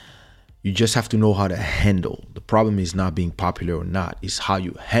you just have to know how to handle. The problem is not being popular or not. It's how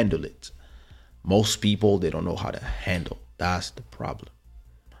you handle it. Most people, they don't know how to handle. That's the problem.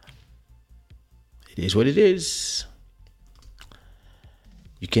 It is what it is.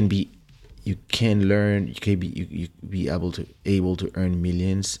 You can be able to earn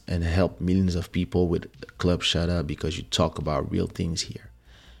millions and help millions of people with Club Shada because you talk about real things here.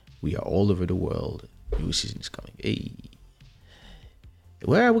 We are all over the world. New season is coming. Hey.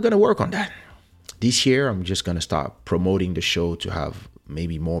 Well, we're going to work on that. This year, I'm just going to start promoting the show to have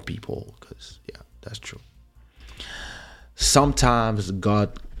maybe more people, because yeah, that's true. Sometimes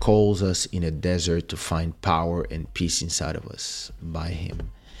God calls us in a desert to find power and peace inside of us by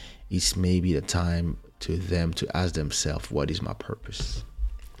Him. It's maybe the time to them to ask themselves, what is my purpose?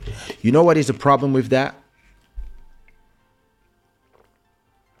 You know what is the problem with that?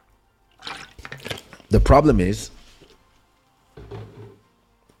 The problem is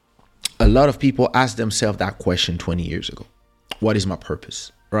a lot of people asked themselves that question 20 years ago. What is my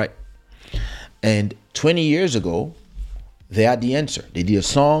purpose? Right? And 20 years ago, they had the answer. They did a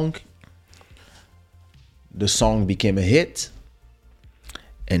song. The song became a hit.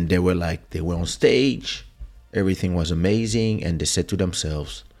 And they were on stage. Everything was amazing. And they said to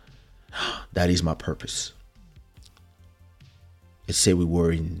themselves, that is my purpose. Let's say we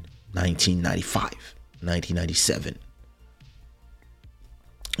were in 1995, 1997.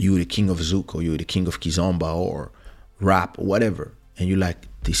 You were the king of Zouk, or you were the king of Kizomba, or rap, or whatever. And you're like,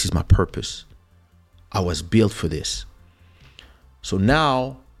 this is my purpose. I was built for this. So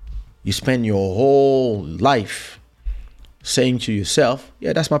now you spend your whole life saying to yourself,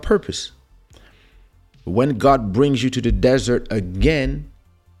 yeah, that's my purpose. When God brings you to the desert again,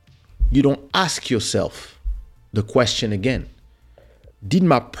 you don't ask yourself the question again. Did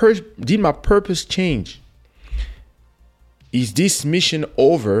my purpose change? Is this mission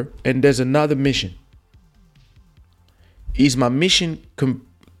over and there's another mission? Is my mission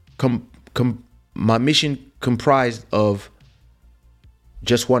comprised of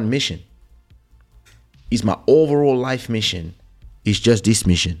just one mission? Is my overall life mission is just this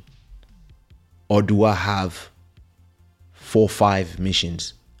mission? Or do I have 4 or 5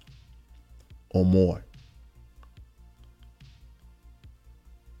 missions or more?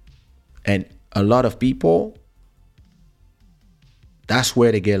 And a lot of people, that's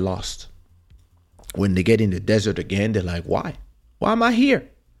where they get lost. When they get in the desert again, they're like, why? Why am I here?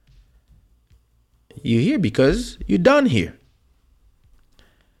 You're here because you're done here.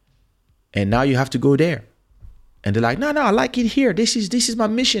 And now you have to go there. And they're like, no, I like it here. This is my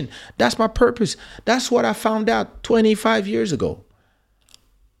mission. That's my purpose. That's what I found out 25 years ago.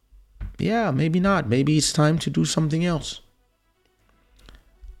 Yeah, maybe not. Maybe it's time to do something else.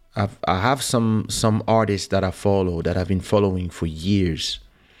 I have some artists that I follow, that I've been following for years.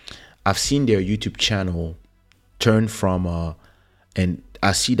 I've seen their YouTube channel turn from and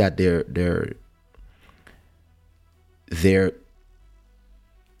I see that their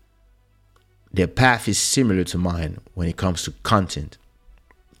path is similar to mine when it comes to content.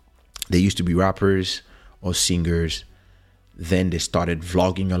 They used to be rappers or singers. Then they started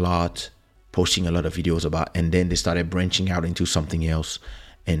vlogging a lot, posting a lot of videos about, and then they started branching out into something else.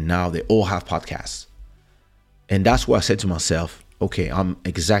 And now they all have podcasts. And that's why I said to myself, okay, I'm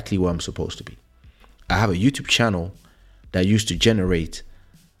exactly where I'm supposed to be. I have a YouTube channel that used to generate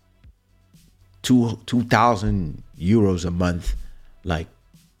 2,000 euros a month, like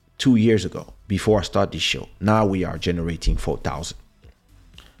 2 years ago, before I started this show. Now we are generating 4,000.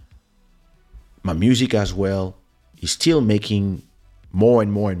 My music as well is still making more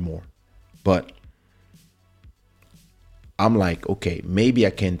and more and more. But I'm like, okay, maybe I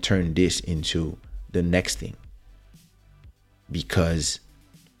can turn this into the next thing. Because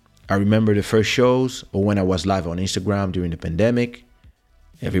I remember the first shows, or when I was live on Instagram during the pandemic,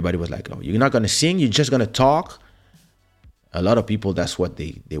 everybody was like, oh, you're not going to sing, you're just going to talk. A lot of people, that's what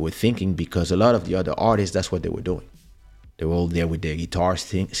they were thinking, because a lot of the other artists, that's what they were doing. They were all there with their guitars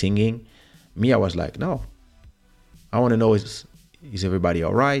singing. Me, I was like, no. I want to know, is everybody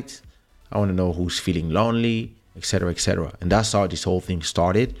all right? I want to know who's feeling lonely, etc., etc. And that's how this whole thing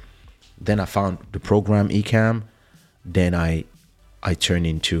started. Then I found the program Ecamm. Then I turned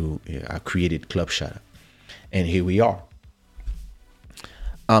into, I created Club Shada. And here we are.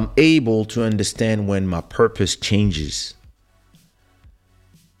 I'm able to understand when my purpose changes.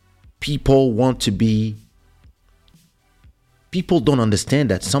 People don't understand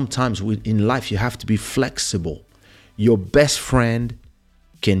that sometimes in life you have to be flexible. Your best friend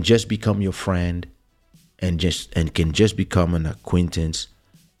can just become your friend, and can just become an acquaintance,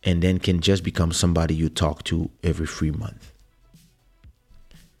 and then can just become somebody you talk to every 3 months.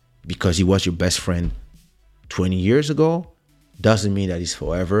 Because he was your best friend 20 years ago, doesn't mean that he's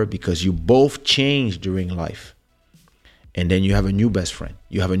forever, because you both change during life. And then you have a new best friend.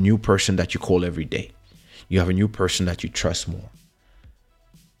 You have a new person that you call every day. You have a new person that you trust more.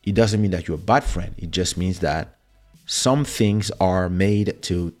 It doesn't mean that you're a bad friend. It just means that some things are made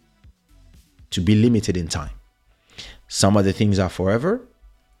to be limited in time. Some of the things are forever,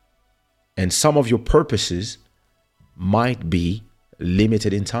 and some of your purposes might be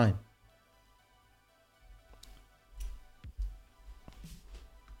limited in time.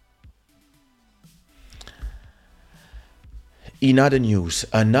 In other news,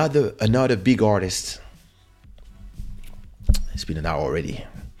 another big artist. It's been an hour already.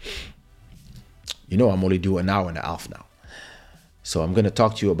 You know, I'm only doing an hour and a half now. So I'm going to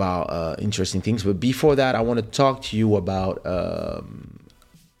talk to you about interesting things. But before that, I want to talk to you about...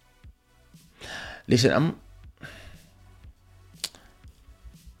 listen,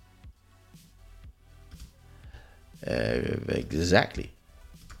 exactly.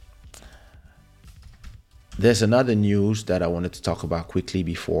 There's another news that I wanted to talk about quickly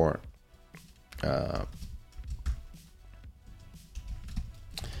before...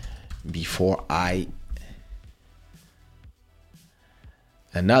 before I...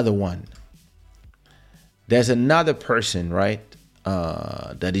 Another one. There's another person, right,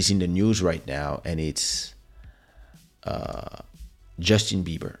 that is in the news right now, and it's Justin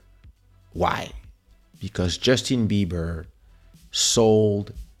Bieber. Why? Because Justin Bieber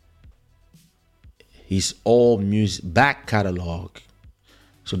sold his old back catalog.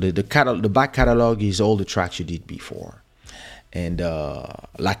 So the back catalog is all the tracks you did before. And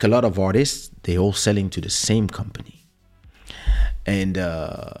like a lot of artists, they all selling to the same company. And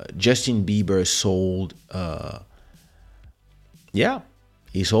Justin Bieber sold,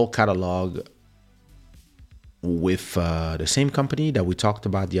 his whole catalog with the same company that we talked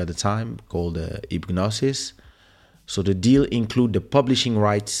about the other time called Hypnosis. So the deal include the publishing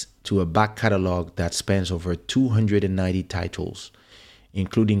rights to a back catalog that spans over 290 titles,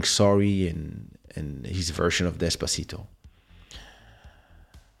 including Sorry and his version of Despacito.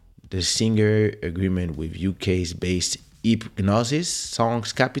 The singer agreement with UK's based Hypnosis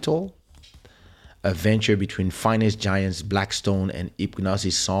Songs Capital, a venture between finance giants Blackstone and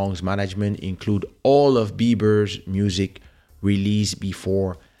Hypnosis Songs Management, include all of Bieber's music released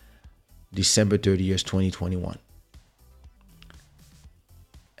before December 30th, 2021.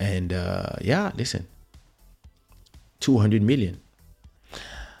 And listen, 200 million.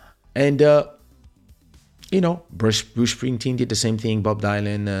 And Bruce Springsteen did the same thing. Bob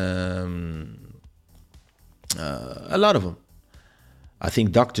Dylan, a lot of them. I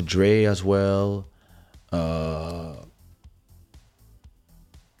think Dr. Dre as well.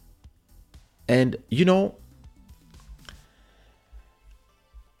 And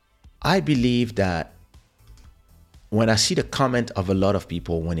I believe that when I see the comment of a lot of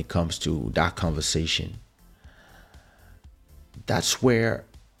people when it comes to that conversation, that's where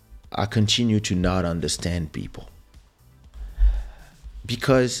I continue to not understand people.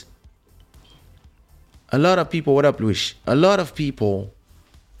 Because a lot of people, what up, Luis? A lot of people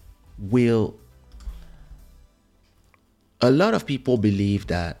believe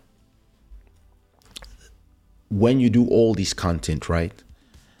that when you do all this content, right?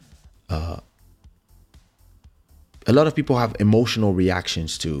 A lot of people have emotional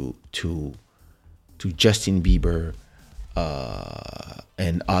reactions to Justin Bieber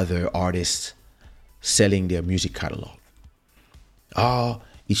and other artists selling their music catalog.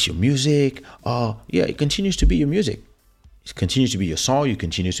 It's your music. It continues to be your music. It continues to be your song. You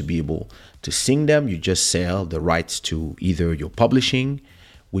continue to be able to sing them. You just sell the rights to either your publishing,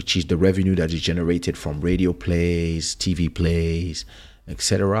 which is the revenue that is generated from radio plays, TV plays,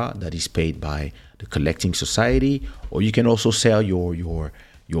 etc., that is paid by the collecting society, or you can also sell your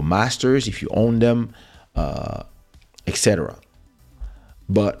masters if you own them, etc.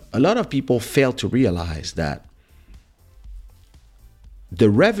 But a lot of people fail to realize that the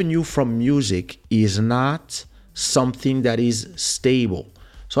revenue from music is not something that is stable.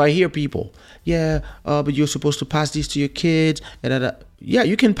 So I hear people, but you're supposed to pass this to your kids. Yeah,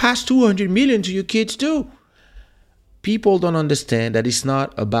 you can pass 200 million to your kids too. People don't understand that it's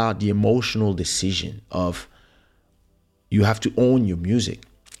not about the emotional decision of you have to own your music,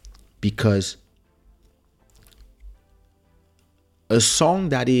 because a song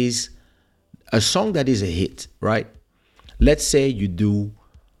that is a hit, right? Let's say you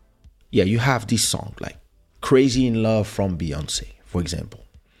have this song like Crazy in Love from Beyonce, for example.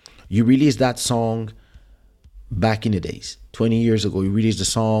 You release that song back in the days, 20 years ago, you release the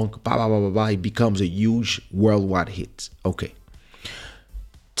song, it becomes a huge worldwide hit. Okay.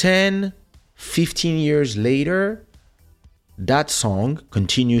 10, 15 years later, that song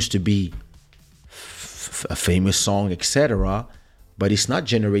continues to be a famous song, etc., but it's not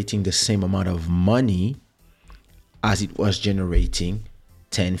generating the same amount of money as it was generating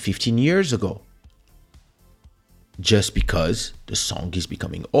 10, 15 years ago. Just because the song is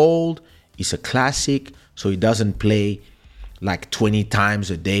becoming old, it's a classic, so it doesn't play like 20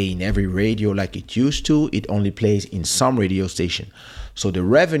 times a day in every radio like it used to. It only plays in some radio station. So the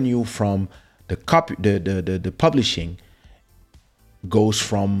revenue from the publishing goes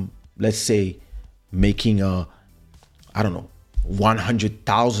from, let's say, making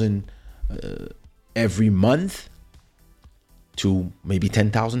 100,000 every month to maybe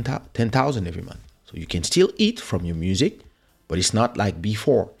 10,000 every month. So you can still eat from your music, but it's not like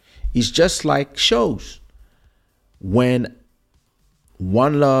before. It's just like shows. When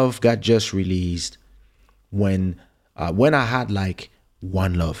One Love got just released, when I had like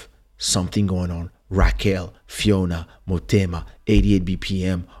One Love, something going on, Raquel, Fiona, Motema, 88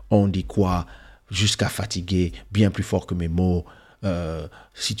 BPM, On dit quoi, Jusqu'à fatiguer, Bien plus fort que mes mots,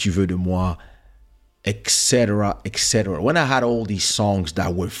 Si tu veux de moi, etc., etc. When I had all these songs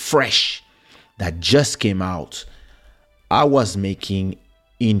that were fresh, that just came out, I was making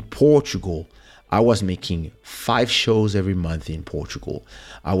in Portugal, I was making 5 shows every month in Portugal.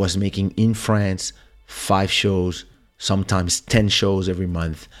 I was making in France 5 shows, sometimes 10 shows every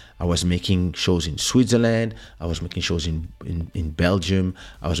month. I was making shows in Switzerland. I was making shows in Belgium.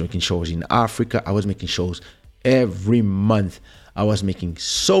 I was making shows in Africa. I was making shows every month. I was making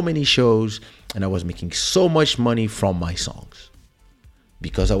so many shows, and I was making so much money from my songs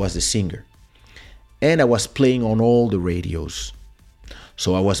because I was the singer. And I was playing on all the radios.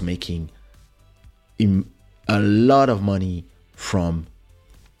 So I was making a lot of money from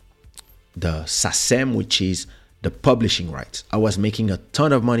the SACEM, which is the publishing rights. I was making a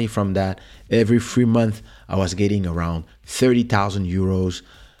ton of money from that. Every 3 months, I was getting around 30,000 euros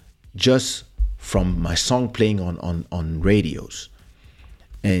just from my song playing on radios.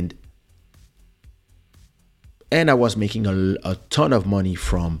 And I was making a ton of money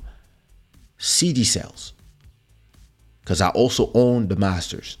from CD sales because I also owned the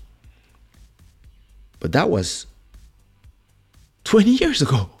masters. But that was 20 years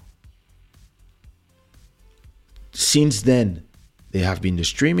ago. Since then, there have been the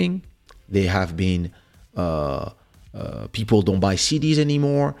streaming. There have been people don't buy CDs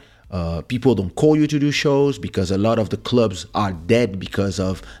anymore. People don't call you to do shows because a lot of the clubs are dead because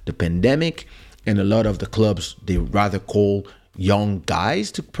of the pandemic. And a lot of the clubs, they rather call young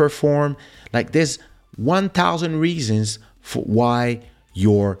guys to perform. Like there's 1,000 reasons for why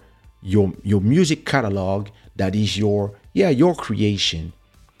your music catalog, that is your creation,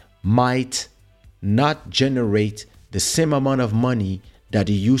 might not generate the same amount of money that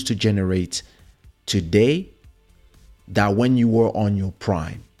it used to generate today that when you were on your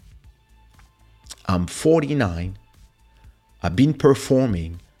prime. I'm 49. I've been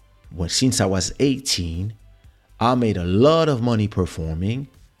performing since I was 18. I made a lot of money performing,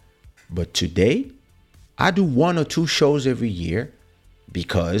 but today I do 1 or 2 shows every year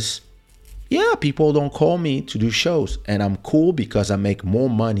because people don't call me to do shows, and I'm cool because I make more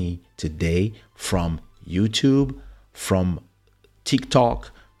money today from YouTube, from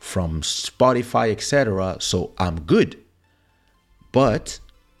TikTok, from Spotify, etc. So I'm good. But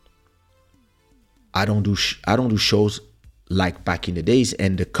I don't do shows like back in the days,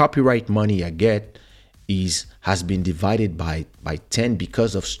 and the copyright money I get has been divided by 10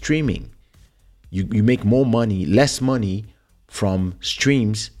 because of streaming. You make more money, less money from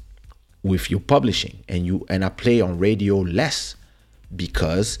streams with your publishing, and I play on radio less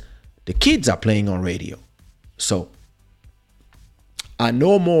because the kids are playing on radio. So I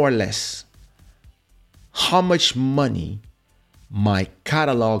know more or less how much money my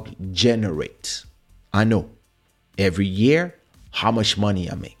catalog generates. I know every year how much money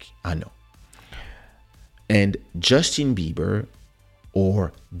I make. I know. And Justin Bieber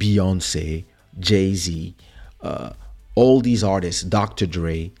or Beyonce, Jay-Z, all these artists, Dr.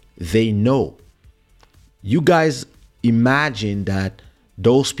 Dre, they know. You guys imagine that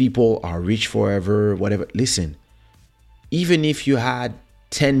those people are rich forever, whatever. Listen, even if you had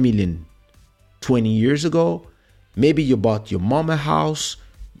 10 million 20 years ago, maybe you bought your mom a house,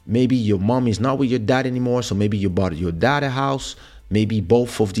 maybe your mom is not with your dad anymore, so maybe you bought your dad a house, maybe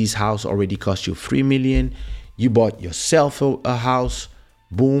both of these houses already cost you 3 million, you bought yourself a house,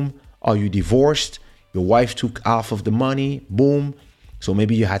 boom, or you divorced, your wife took half of the money, boom, so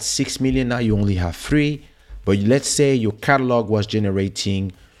maybe you had 6 million, now you only have 3. But let's say your catalog was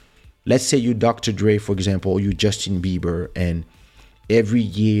generating, let's say you Dr. Dre, for example, or you Justin Bieber, and every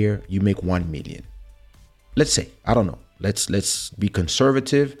year you make 1 million. Let's say, I don't know, let's be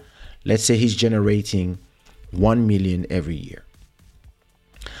conservative. Let's say he's generating 1 million every year.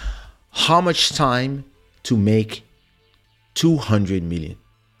 How much time to make 200 million?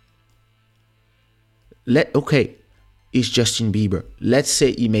 It's Justin Bieber. Let's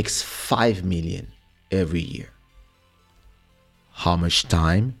say he makes 5 million every year. How much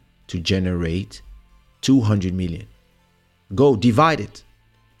time to generate 200 million? Go divide it.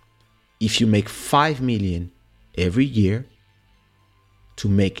 If you make 5 million every year, to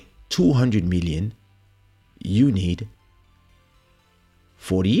make 200 million, you need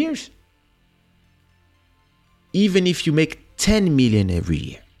 40 years. Even if you make 10 million every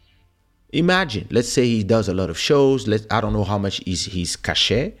year. Imagine, let's say he does a lot of shows. I don't know how much is his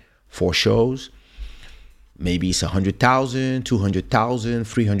cachet for shows. Maybe it's 100,000, 200,000,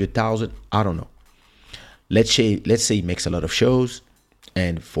 300,000. I don't know. Let's say he makes a lot of shows,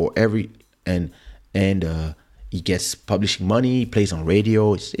 and for every he gets publishing money. He plays on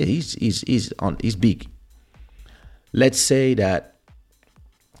radio. He's big. Let's say that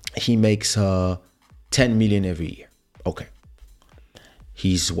he makes 10 million every year. Okay.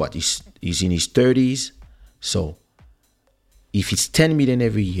 He's in his 30s. So if it's 10 million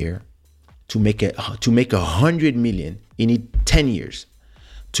every year, to make 100 million, you need 10 years.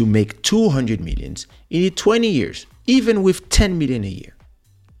 To make 200 millions, you need 20 years, even with 10 million a year.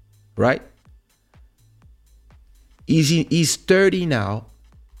 Right? He's 30 now.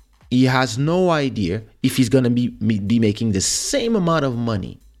 He has no idea if he's going to be making the same amount of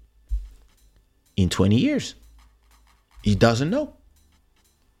money in 20 years. He doesn't know.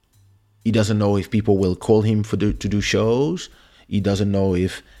 He doesn't know if people will call him to do shows. He doesn't know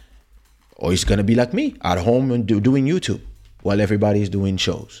or he's going to be like me at home and doing YouTube while everybody is doing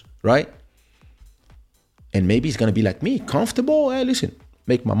shows, right? And maybe he's going to be like me, comfortable. Hey, listen,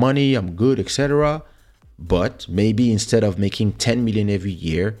 make my money, I'm good, etc. But maybe instead of making 10 million every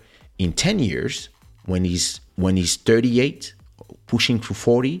year, in 10 years, when he's 38, pushing to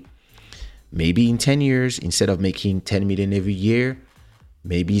 40, maybe in 10 years, instead of making 10 million every year,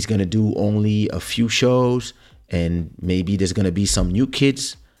 maybe he's going to do only a few shows, and maybe there's going to be some new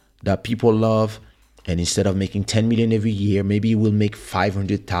kids that people love. And instead of making 10 million every year, maybe he will make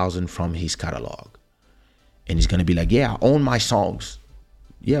 500,000 from his catalog. And he's going to be like, yeah, I own my songs.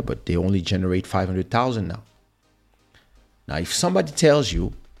 Yeah, but they only generate 500,000 now. Now, if somebody tells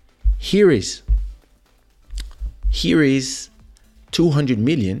you, here is 200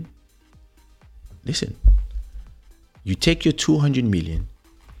 million, listen, you take your 200 million,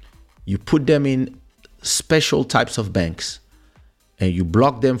 you put them in special types of banks, and you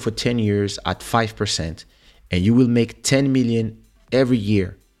block them for 10 years at 5%, and you will make 10 million every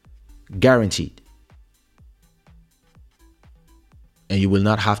year, guaranteed. And you will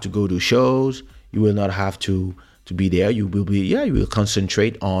not have to go to shows. You will not have to be there. You will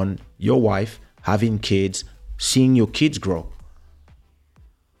concentrate on your wife, having kids, seeing your kids grow.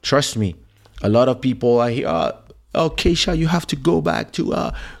 Trust me, a lot of people are here, oh, Keisha, you have to go back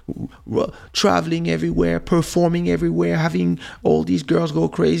to traveling everywhere, performing everywhere, having all these girls go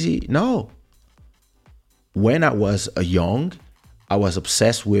crazy. No. When I was young, I was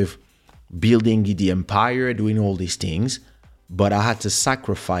obsessed with building the empire, doing all these things, but I had to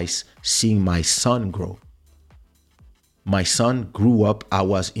sacrifice seeing my son grow. My son grew up, I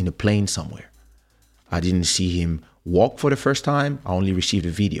was in a plane somewhere. I didn't see him walk for the first time. I only received a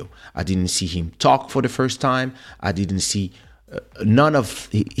video. I didn't see him talk for the first time. I didn't see none of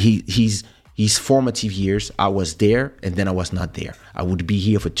his formative years. I was there, and then I was not there. I would be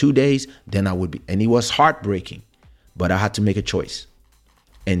here for 2 days, then I would be, and it was heartbreaking, but I had to make a choice.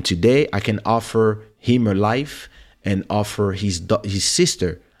 And today I can offer him a life and offer his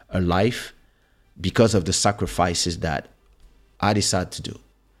sister a life because of the sacrifices that I decided to do.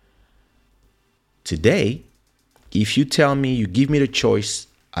 Today, if you tell me, you give me the choice,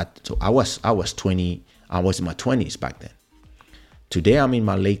 so I was 20, I was in my 20s back then. Today I'm in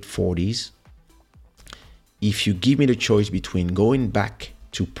my late 40s. If you give me the choice between going back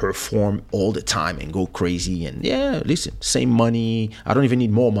to perform all the time and go crazy, and yeah, listen, same money, I don't even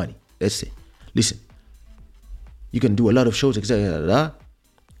need more money. Let's say, listen, you can do a lot of shows, etc.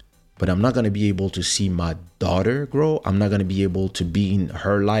 But I'm not going to be able to see my daughter grow. I'm not going to be able to be in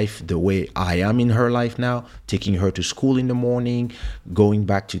her life the way I am in her life now, taking her to school in the morning, going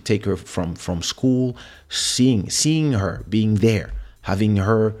back to take her from school, seeing her, being there, having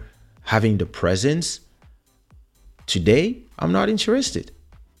the presence. Today, I'm not interested.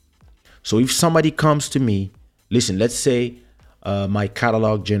 So if somebody comes to me, listen, let's say my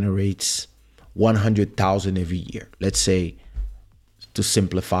catalog generates 100,000 every year. Let's say, to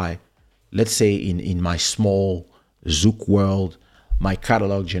simplify, let's say in my small Zouk world, my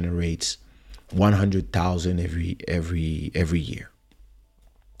catalog generates 100,000 every year.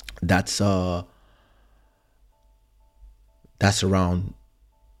 That's around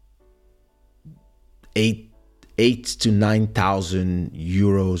 8 to 9,000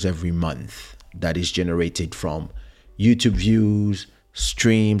 euros every month that is generated from YouTube views,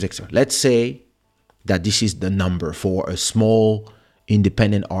 streams, etc. Let's say that this is the number for a small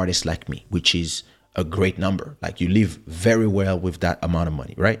independent artist like me, which is a great number. Like, you live very well with that amount of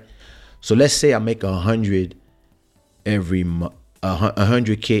money, right? So let's say I make 100 every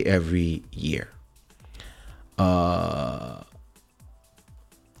 100K every year.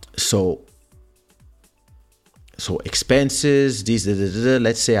 So expenses, these,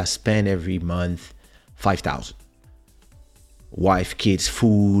 let's say I spend every month 5,000. Wife, kids,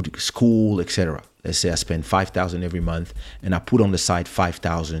 food, school, etc. Let's say I spend 5,000 every month, and I put on the side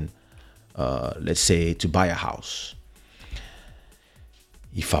 5,000, let's say, to buy a house.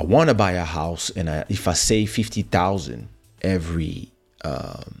 If I want to buy a house, and if I save 50,000 every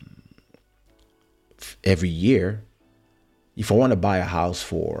year, if I want to buy a house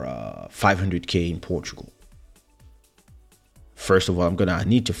for 500K in Portugal, first of all, I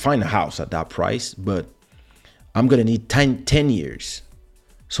need to find a house at that price, but I'm going to need 10 years.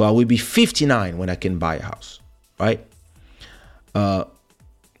 So I will be 59 when I can buy a house, right?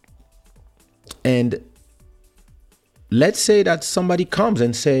 And let's say that somebody comes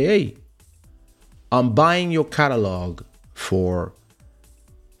and say, hey, I'm buying your catalog for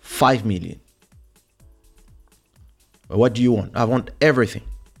 5 million. What do you want? I want everything.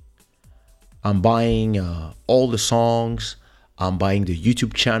 I'm buying all the songs. I'm buying the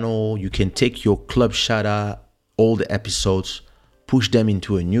YouTube channel. You can take your Club Shada, all the episodes, push them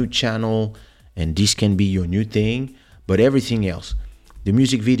into a new channel, and this can be your new thing. But everything else, the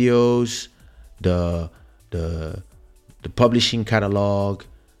music videos, the publishing catalog,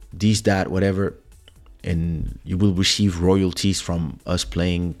 this, that, whatever, and you will receive royalties from us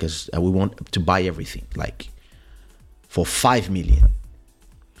playing, because we want to buy everything, like for 5 million.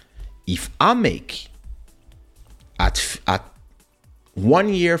 If I make at 1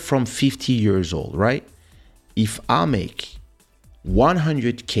 year from 50 years old, right? If I make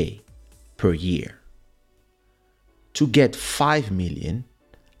 100K per year, to get 5 million,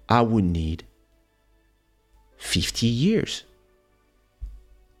 I would need 50 years.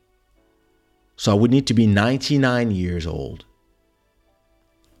 So I would need to be 99 years old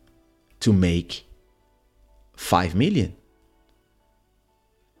to make 5 million.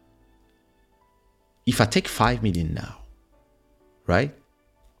 If I take 5 million now, right?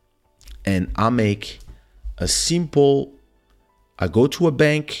 And I make I go to a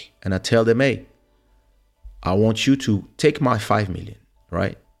bank and I tell them, hey, I want you to take my 5 million,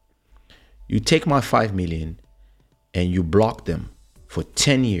 right? You take my 5 million and you block them for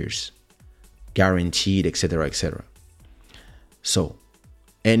 10 years, guaranteed, etc., etc. So,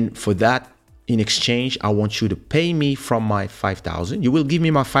 and for that, in exchange, I want you to pay me from my 5,000. You will give me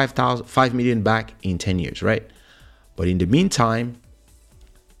my 5 million back in 10 years, right? But in the meantime,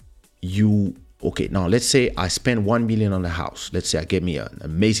 now let's say I spend 1 million on the house. Let's say I get me an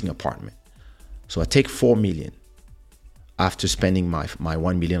amazing apartment. So I take 4 million after spending my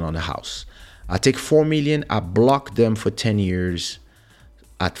 1 million on the house. I take 4 million, I block them for 10 years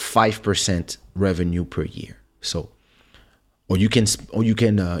at 5% revenue per year. So, or you can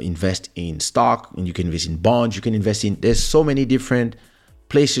invest in stock, and you can invest in bonds, you can invest in, there's so many different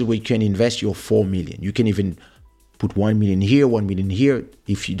places where you can invest your 4 million. You can even put 1 million here, 1 million here,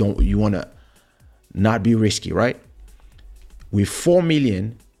 if you want to not be risky, right? With 4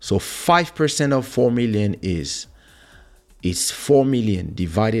 million, so 5% of 4 million is 4 million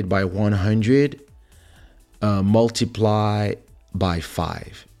divided by 100 multiply by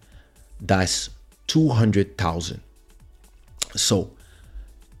 5. That's 200,000. So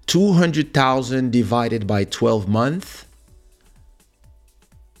 200,000 divided by 12 months,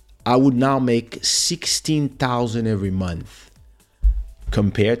 I would now make 16,000 every month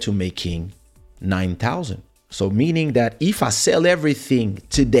compared to making 9,000. So meaning that if I sell everything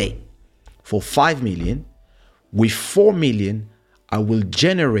today for 5 million, with 4 million, I will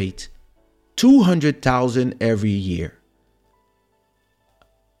generate 200,000 every year,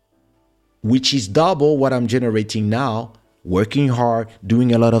 which is double what I'm generating now, working hard,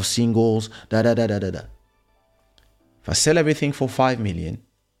 doing a lot of singles, If I sell everything for 5 million,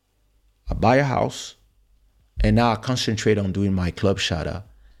 I buy a house, and now I concentrate on doing my Club Shada,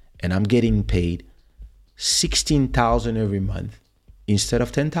 and I'm getting paid 16,000 every month instead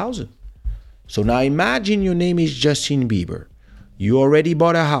of 10,000. So now imagine your name is Justin Bieber. You already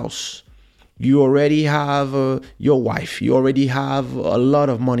bought a house. You already have your wife. You already have a lot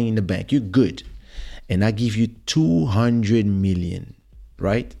of money in the bank. You're good. And I give you 200 million,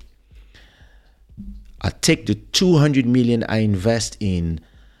 right? I take the 200 million, I invest in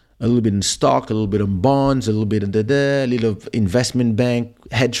a little bit in stock, a little bit in bonds, a little bit in a little investment bank,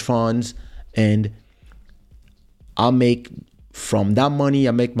 hedge funds, and I make from that money,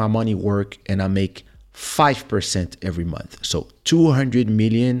 I make my money work, and I make 5% every month. So 200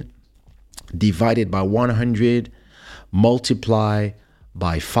 million divided by 100 multiply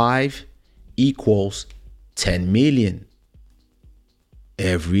by 5 equals 10 million.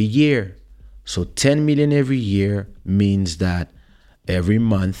 every year. So 10 million every year means that every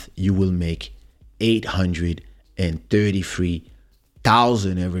month you will make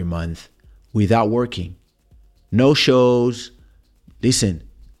 833,000 every month without working. No shows. Listen,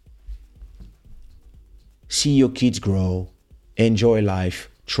 see your kids grow, enjoy life,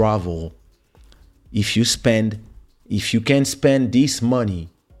 travel. If you can spend this money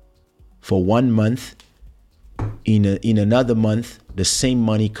for 1 month, in another month, the same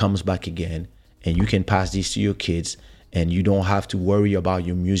money comes back again, and you can pass this to your kids, and you don't have to worry about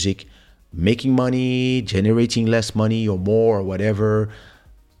your music making money, generating less money or more or whatever.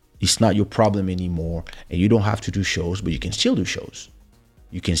 It's not your problem anymore, and you don't have to do shows, but you can still do shows.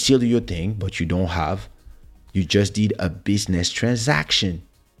 You can still do your thing, but you just did a business transaction.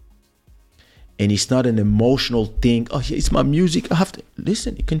 And it's not an emotional thing. Oh, it's my music. I have to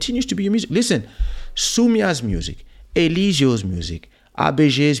listen. It continues to be your music. Listen, Sumia's music, Elisio's music,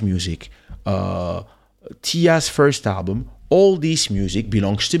 ABG's music, Tia's first album, all this music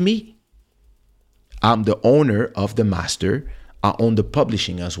belongs to me. I'm the owner of the master. I own the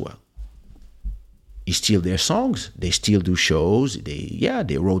publishing as well. It's still their songs. They still do shows.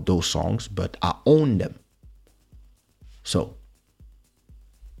 They wrote those songs, but I own them. So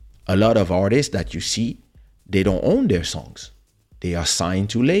a lot of artists that you see, they don't own their songs. They are signed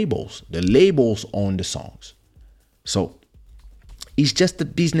to labels. The labels own the songs. So it's just a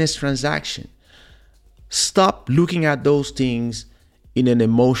business transaction. Stop looking at those things in an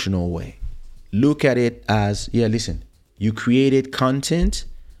emotional way. Look at it as, listen, you created content.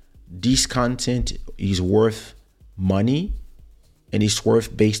 This content is worth money, and it's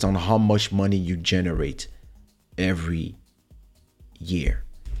worth based on how much money you generate every year.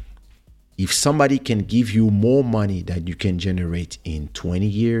 If somebody can give you more money that you can generate in 20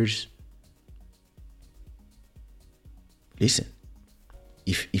 years, listen,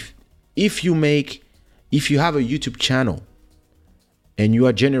 if you have a YouTube channel and you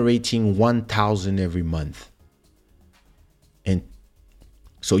are generating 1,000 every month, and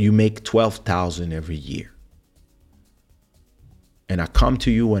so you make 12,000 every year, and I come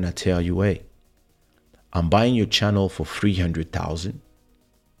to you and I tell you, hey, I'm buying your channel for 300,000.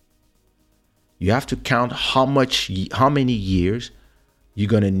 You have to count how many years you're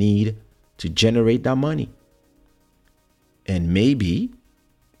going to need to generate that money. And maybe,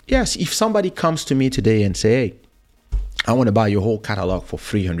 yes, if somebody comes to me today and say, hey, I want to buy your whole catalog for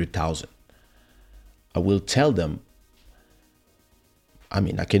 300,000, I will tell them, I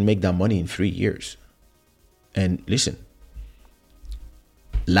can make that money in 3 years. And listen,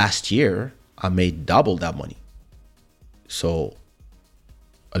 last year, I made double that money. So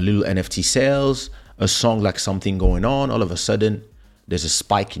a little NFT sales, a song like Something Going On, all of a sudden there's a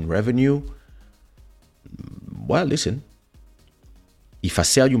spike in revenue. Well, listen, if I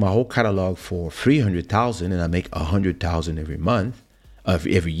sell you my whole catalog for 300,000 and I make 100,000 every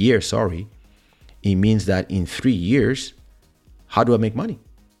year, it means that in 3 years, how do I make money?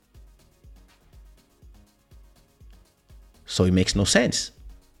 So it makes no sense,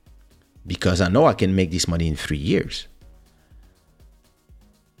 because I know I can make this money in 3 years.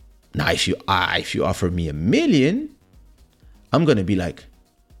 Now, if you offer me $1 million, I'm going to be like,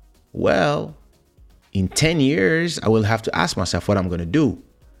 well, in 10 years, I will have to ask myself what I'm going to do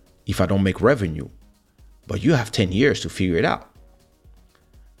if I don't make revenue. But you have 10 years to figure it out.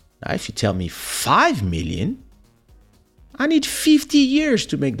 Now, if you tell me 5 million, I need 50 years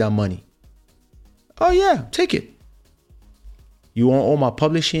to make that money. Oh yeah, take it. You want all my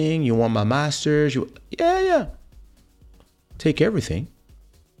publishing? You want my masters? Yeah. Take everything.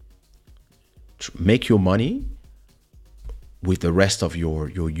 Make your money with the rest of your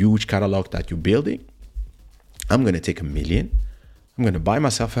huge catalog that you're building. I'm going to take $1 million. I'm going to buy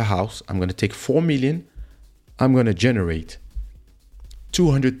myself a house. I'm going to take 4 million. I'm going to generate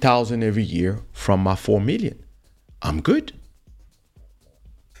 200,000 every year from my 4 million. I'm good.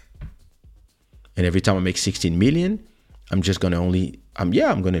 And every time I make 16 million, I'm just going to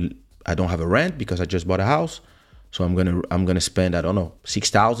I don't have a rent because I just bought a house. So I'm gonna spend, I don't know,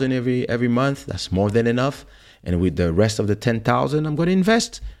 6,000 every month. That's more than enough. And with the rest of the 10,000, I'm gonna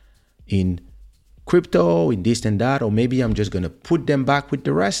invest in crypto, in this and that, or maybe I'm just gonna put them back with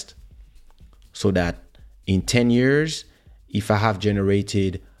the rest, so that in 10 years, if I have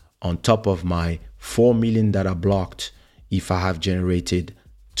generated on top of my 4 million that I blocked, if I have generated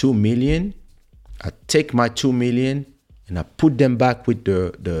 2 million, I take my 2 million and I put them back with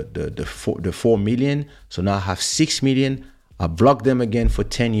the 4 million. So now I have 6 million. I block them again for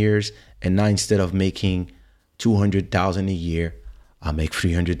 10 years. And now instead of making 200,000 a year, I make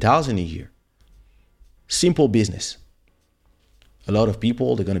 300,000 a year. Simple business. A lot of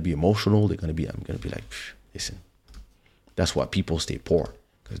people, they're going to be emotional. I'm going to be like, listen, that's why people stay poor,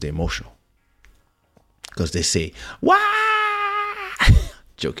 because they're emotional. Because they say, why?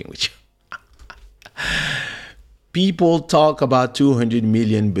 Joking with you. People talk about 200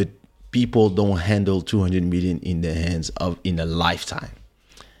 million, but people don't handle 200 million in their hands in a lifetime.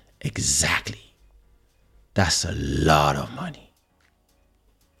 Exactly. That's a lot of money.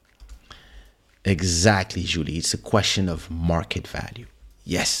 Exactly, Julie. It's a question of market value.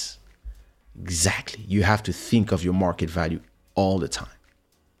 Yes, exactly. You have to think of your market value all the time.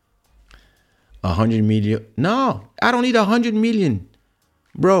 100 million. No, I don't need 100 million.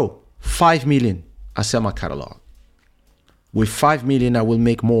 Bro, 5 million. I sell my catalog. With 5 million, I will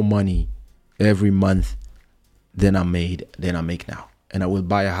make more money every month than I make now. And I will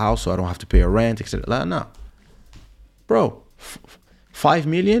buy a house so I don't have to pay a rent, etc. No. Bro, 5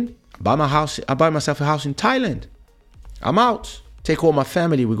 million, I buy myself a house in Thailand. I'm out. Take all my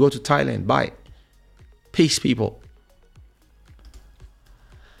family. We go to Thailand. Bye. Peace, people.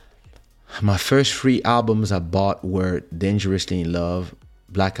 My first 3 albums I bought were Dangerously in Love,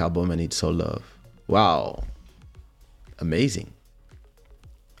 Black Album, and It's So Love. Wow. Amazing.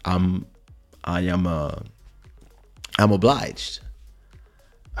 I'm obliged.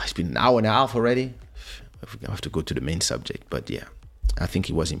 It's been an hour and a half already. I have to go to the main subject, but yeah, I think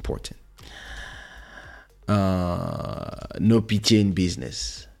it was important. No pity in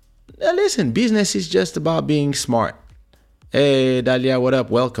business. Now listen, business is just about being smart. Hey, Dalia, what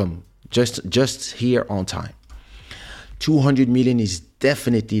up? Welcome. Just here on time. 200 million is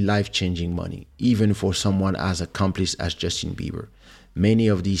definitely life-changing money, even for someone as accomplished as Justin Bieber. Many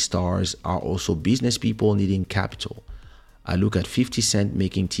of these stars are also business people needing capital. I look at 50 Cent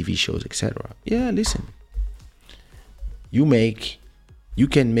making TV shows, etc. Yeah, listen. You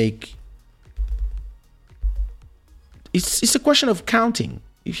can make. It's a question of counting.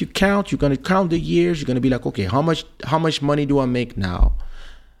 If you count, you're gonna count the years. You're gonna be like, okay, how much money do I make now,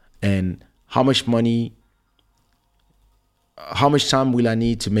 and how much time will I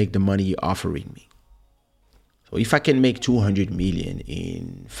need to make the money you're offering me? So if I can make 200 million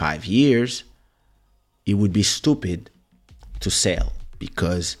in 5 years, it would be stupid to sell,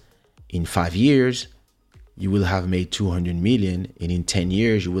 because in 5 years you will have made 200 million, and in 10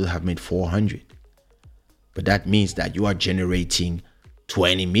 years you will have made 400. But that means that you are generating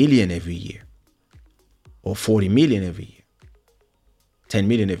 20 million every year, or 40 million every year, 10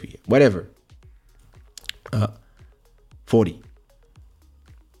 million every year, whatever. 40.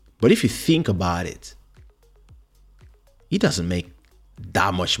 But if you think about it, he doesn't make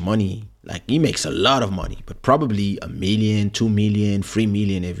that much money. Like, he makes a lot of money, but probably 1 million, 2 million, 3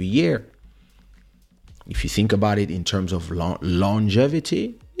 million every year. If you think about it in terms of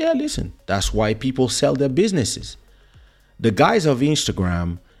longevity, yeah, listen, that's why people sell their businesses. The guys of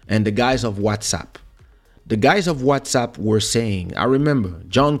Instagram and the guys of WhatsApp. The guys of WhatsApp were saying, I remember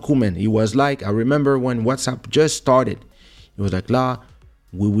John Koeman, I remember when WhatsApp just started, he was like,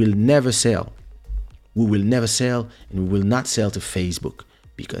 we will never sell. We will never sell, and we will not sell to Facebook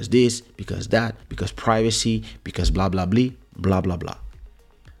because this, because that, because privacy, because blah, blah, blah, blah, blah, blah.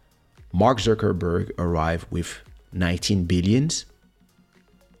 Mark Zuckerberg arrived with 19 billions.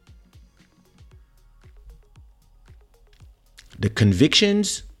 The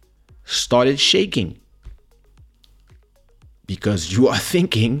convictions started shaking because you are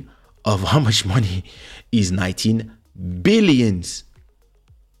thinking of how much money is 19 billions.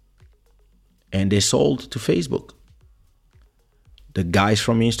 And they sold to Facebook. The guys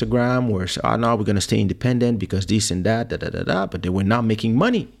from Instagram were saying, no, we're going to stay independent because this and that, but they were not making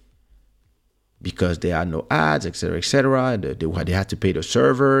money because they had no ads, etc., etc. They had to pay the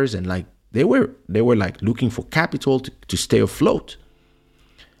servers, and like they were like looking for capital to stay afloat.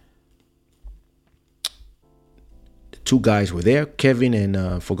 The 2 guys were there, Kevin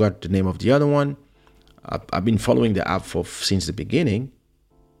and forgot the name of the other one. I've been following the app since the beginning.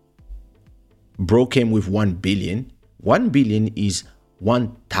 Bro came with 1 billion. 1 billion is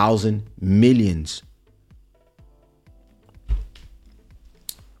 1,000 millions.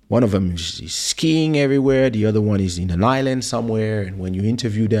 One of them is skiing everywhere. The other one is in an island somewhere. And when you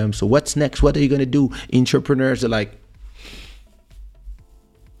interview them, so what's next? What are you going to do? Entrepreneurs are like,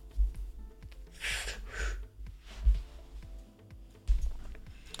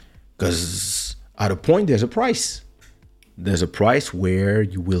 because at a point, there's a price. There's a price where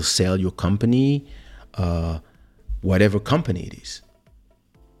you will sell your company, whatever company it is.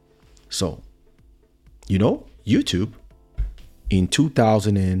 So, YouTube in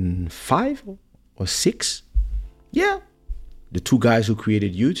 2005 or 6, yeah, the 2 guys who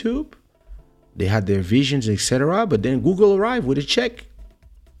created YouTube, They had their visions, etc. But then Google arrived with a check.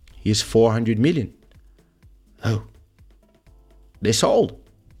 Here's 400 million. Oh, they sold.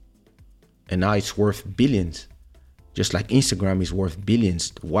 And now it's worth billions. Just like Instagram is worth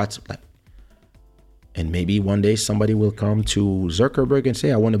billions. And maybe one day somebody will come to Zuckerberg and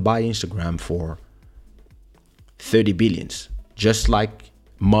say, I want to buy Instagram for 30 billions. Just like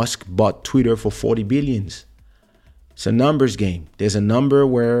Musk bought Twitter for 40 billions. It's a numbers game. There's a number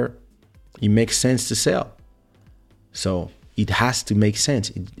where it makes sense to sell. So it has to make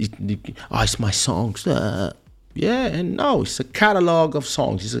sense. It's my songs. Yeah, and no, it's a catalog of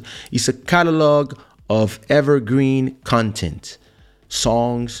songs. It's a catalog of evergreen content.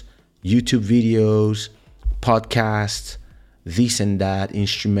 Songs, YouTube videos, podcasts, this and that,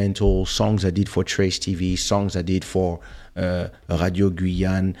 instrumental, songs I did for Trace TV, songs I did for Radio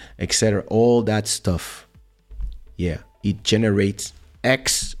Guyane, etc. All that stuff. Yeah, it generates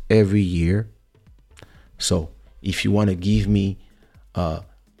X every year. So if you want to give me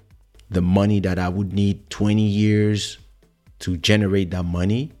the money that I would need 20 years to generate that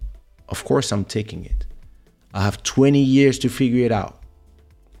money, of course I'm taking it. I have 20 years to figure it out.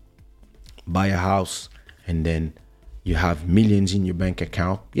 Buy a house and then you have millions in your bank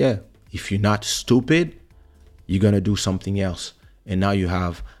account. Yeah, if you're not stupid, you're going to do something else. And now you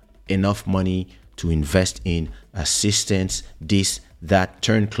have enough money to invest in assistance, this, that,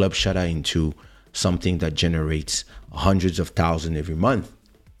 turn Club Shada into something that generates hundreds of thousands every month.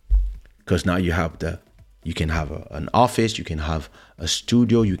 Because now you can have an office, you can have a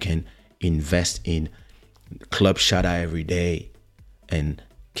studio, you can invest in Club Shada every day and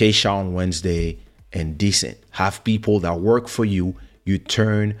Keisha on Wednesday and Decent. Have people that work for you. You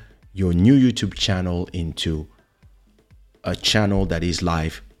turn your new YouTube channel into a channel that is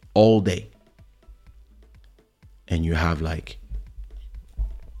live all day. And you have like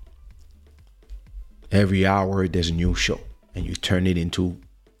every hour there's a new show and you turn it into,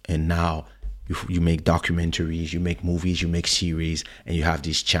 and now you make documentaries, you make movies, you make series, and you have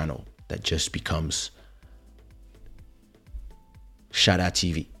this channel that just becomes Shada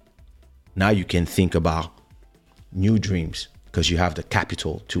TV. Now you can think about new dreams because you have the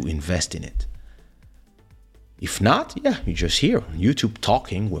capital to invest in it. If not, yeah, you're just here on YouTube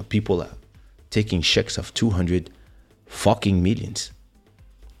talking where people are taking checks of 200 fucking millions.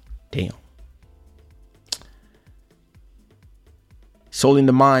 Damn. It's all in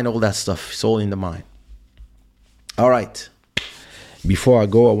the mind, all that stuff. It's all in the mind. All right. Before I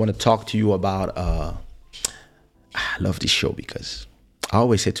go, I want to talk to you about, I love this show because I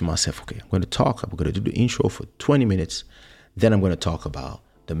always say to myself, okay, I'm going to do the intro for 20 minutes. Then I'm going to talk about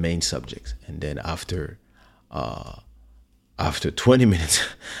the main subjects. And then after 20 minutes,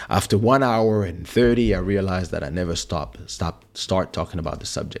 after 1 hour and 30, I realized that I never start talking about the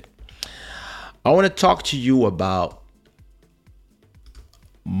subject. I want to talk to you about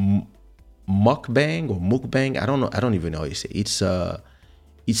Mukbang or Mukbang. I don't know. I don't even know how you say it.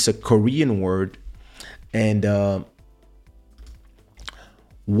 It's a Korean word. And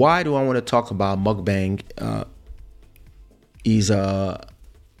why do I want to talk about Mukbang? Is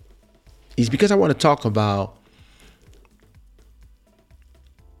because I want to talk about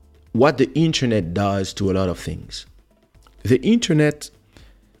what the internet does to a lot of things. The internet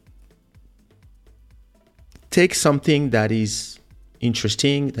takes something that is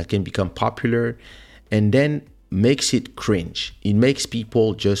interesting, that can become popular, and then makes it cringe. It makes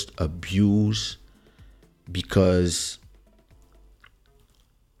people just abuse, because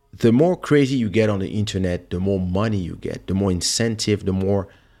the more crazy you get on the internet, the more money you get, the more incentive, the more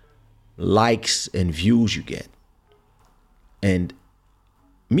likes and views you get. And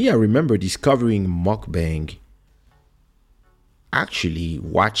me, I remember discovering Mukbang actually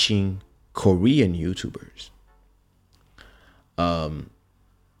watching Korean YouTubers.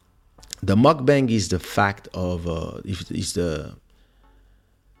 The mukbang is the fact of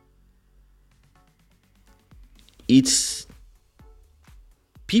it's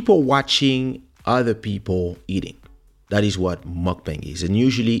people watching other people eating. That is what mukbang is, and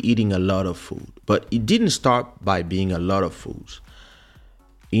usually eating a lot of food. But it didn't start by being a lot of foods.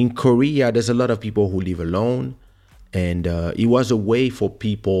 In Korea, there's a lot of people who live alone, and it was a way for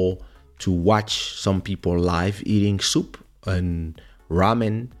people to watch some people live eating soup and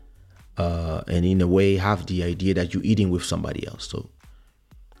ramen, and in a way have the idea that you're eating with somebody else. So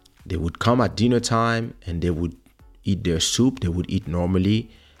they would come at dinner time and they would eat their soup, they would eat normally,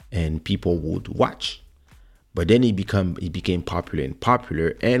 and people would watch. But then it became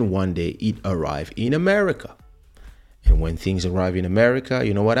popular, and one day it arrived in America. And when things arrive in America,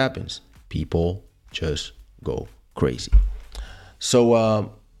 you know what happens? People just go crazy.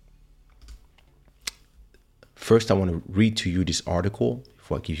 So first I want to read to you this article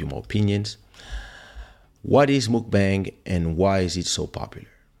before I give you my opinions. What is mukbang and why is it so popular?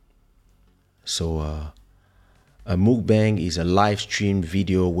 So a mukbang is a live streamed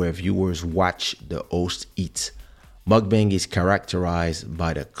video where viewers watch the host eat. Mukbang is characterized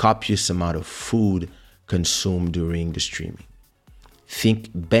by the copious amount of food consumed during the streaming. Think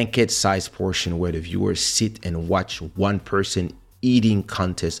banquet-sized portion where the viewers sit and watch one person eating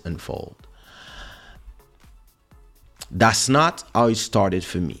contest unfold. That's not how it started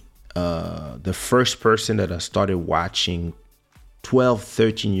for me. The first person that I started watching 12,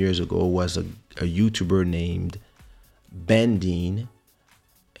 13 years ago was a YouTuber named Bandine,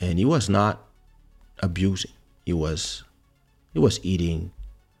 and he was not abusing. He was eating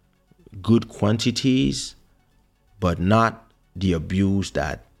good quantities, but not the abuse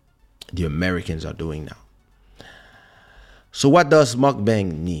that the Americans are doing now. So what does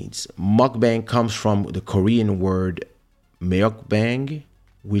mukbang needs? Mukbang comes from the Korean word myeokbang,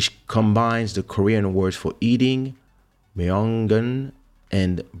 which combines the Korean words for eating, myeongun,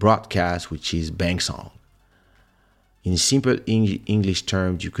 and broadcast, which is bangsong. In simple English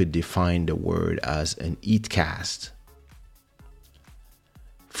terms, you could define the word as an eatcast.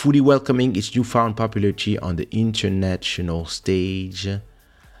 Fully welcoming its newfound popularity on the international stage.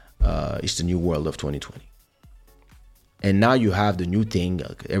 It's the new world of 2020. And now you have the new thing.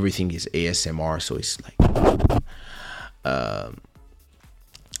 Everything is ASMR, so it's like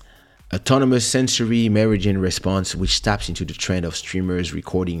autonomous sensory meridian response, which taps into the trend of streamers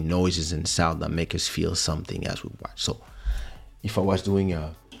recording noises and sound that make us feel something as we watch. So if I was doing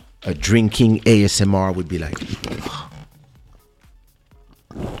a drinking ASMR, would be like,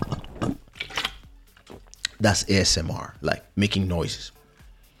 that's ASMR, like making noises.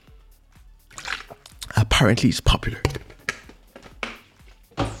 Apparently it's popular.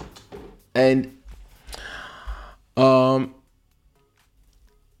 And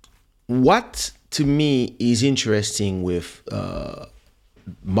what to me is interesting with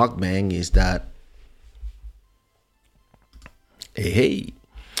mukbang is that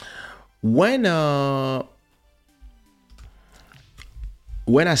when I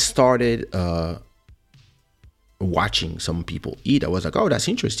started watching some people eat, I was like, oh, that's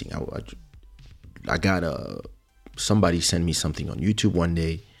interesting. I got somebody sent me something on YouTube one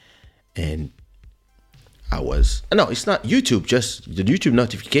day, and no, it's not YouTube, just the YouTube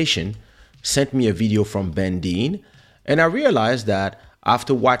notification sent me a video from Bandine, and I realized that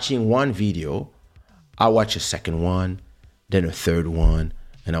after watching one video, I watched a second one, then a third one,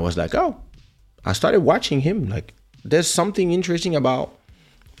 and I was like, oh, I started watching him. Like, there's something interesting about,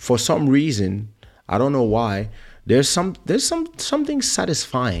 for some reason, I don't know why, there's something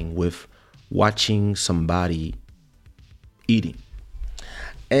satisfying with watching somebody eating.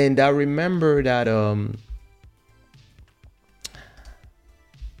 And I remember that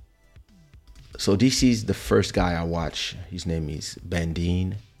so this is the first guy I watched. His name is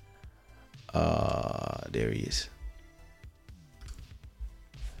Bandine. There he is.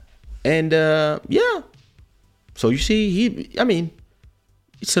 And yeah. So you see,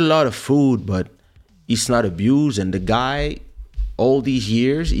 it's a lot of food, but it's not abused. And the guy, all these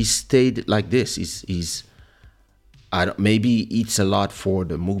years, he stayed like this. He's maybe he eats a lot for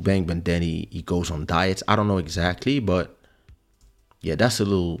the mukbang, but then he goes on diets. I don't know exactly, but yeah, that's a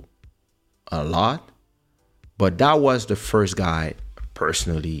lot. But that was the first guy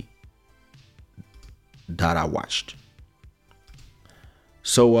personally that I watched.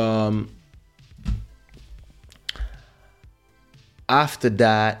 So after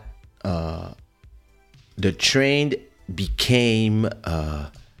that, the trend became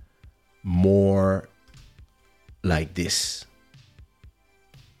more like this.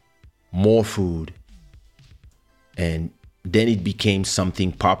 More food. And then it became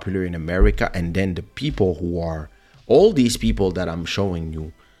something popular in America. And then the people all these people that I'm showing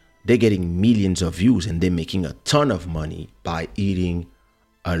you, they're getting millions of views and they're making a ton of money by eating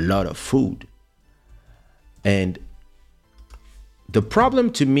a lot of food. And the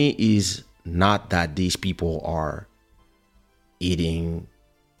problem to me is not that these people are eating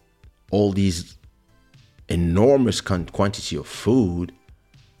all these enormous quantity of food.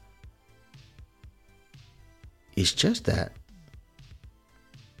 It's just that,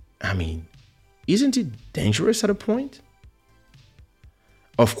 isn't it dangerous at a point?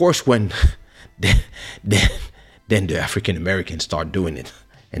 Of course, when then the African Americans start doing it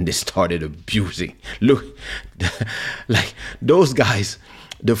and they started abusing. Look, like those guys,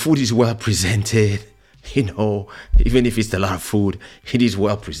 the food is well presented, even if it's a lot of food, it is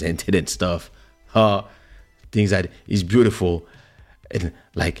well presented and stuff. Things that is beautiful. And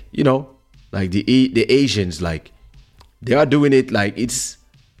Like the Asians, like they are doing it like it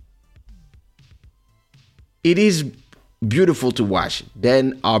is beautiful to watch.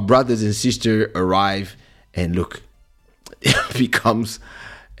 Then our brothers and sisters arrive and look, it becomes,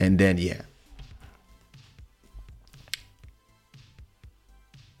 and then yeah.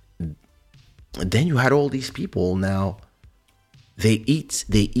 Then you had all these people now. They eat,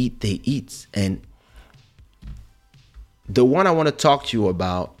 and the one I want to talk to you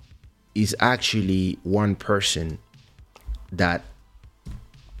about is actually one person that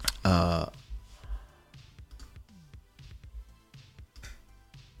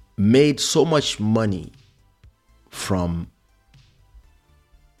made so much money from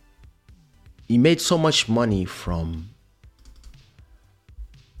he made so much money from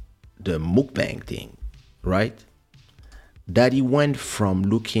the mukbang thing, right? That he went from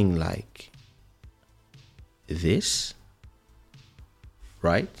looking like this,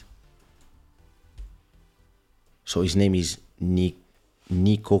 right? So his name is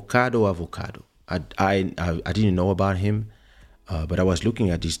Nicocado Avocado. I didn't know about him, but I was looking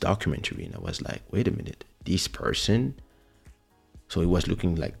at this documentary and I was like, wait a minute, this person. So he was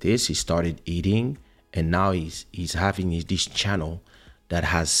looking like this. He started eating, and now he's having this channel that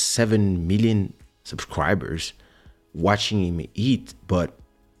has 7 million subscribers watching him eat. But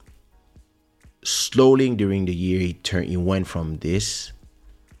slowly during the year, he went from this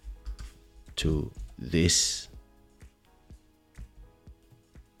to this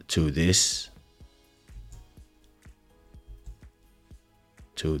to this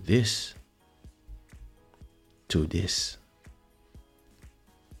to this to this.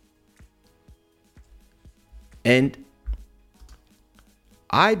 And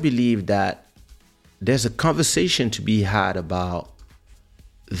I believe that there's a conversation to be had about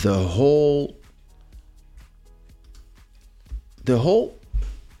the whole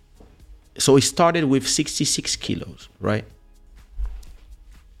so he started with 66 kilos, right?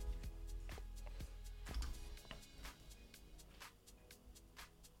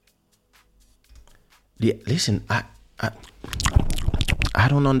 Yeah, listen, I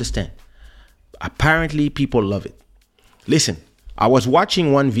don't understand. Apparently people love it. Listen, I was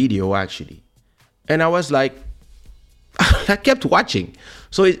watching one video actually, and I was like, I kept watching.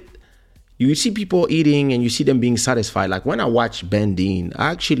 So you see people eating and you see them being satisfied. Like when I watch Ben Dean,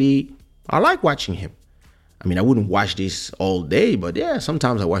 I like watching him. I mean, I wouldn't watch this all day, but yeah,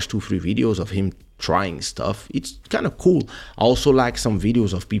 sometimes I watch 2-3 videos of him trying stuff. It's kind of cool. I also like some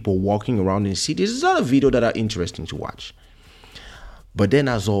videos of people walking around in cities. There's other videos that are interesting to watch. But then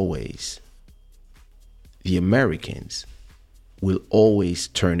as always, the Americans will always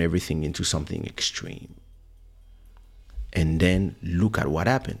turn everything into something extreme. And then look at what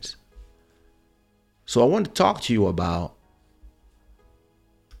happens. So I want to talk to you about,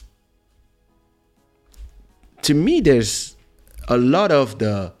 to me, there's a lot of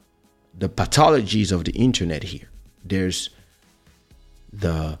the pathologies of the internet here. There's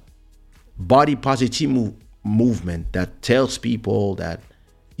the body positive movement that tells people that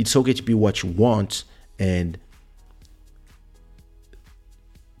it's okay to be what you want, and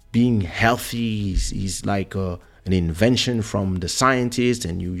being healthy is like an invention from the scientists,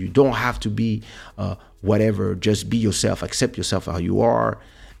 and you don't have to be whatever, just be yourself, accept yourself how you are.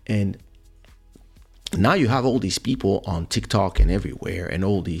 And now you have all these people on TikTok and everywhere, and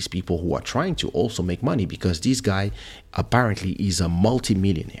all these people who are trying to also make money, because this guy apparently is a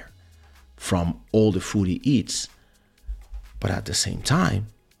multimillionaire from all the food he eats. But at the same time,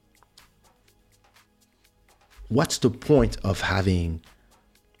 what's the point of having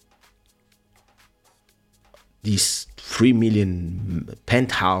this 3 million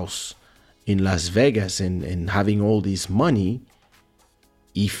penthouse in Las Vegas and having all this money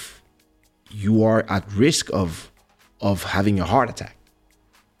if you are at risk of having a heart attack?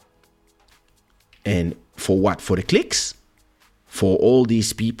 And for what? For the clicks? For all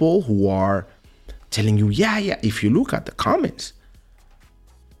these people who are telling you, yeah, if you look at the comments,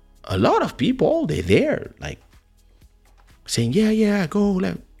 a lot of people, they're there like saying, yeah, go.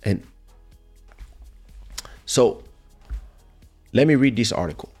 And so let me read this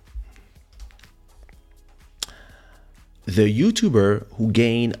article. The YouTuber who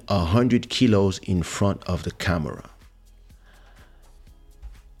gained 100 kilos in front of the camera.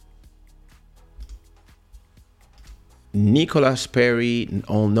 Nicholas Perry,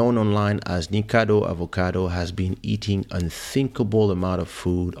 known online as Nicocado Avocado, has been eating unthinkable amount of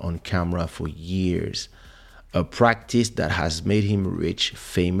food on camera for years, a practice that has made him rich,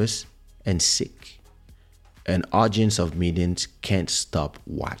 famous, and sick. An audience of millions can't stop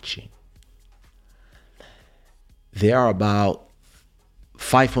watching. There are about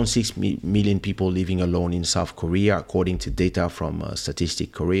 5.6 million people living alone in South Korea, according to data from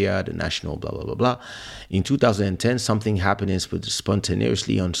Statistic Korea, the national blah, blah, blah, blah. In 2010, something happened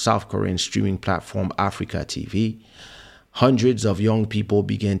spontaneously on South Korean streaming platform Africa TV. Hundreds of young people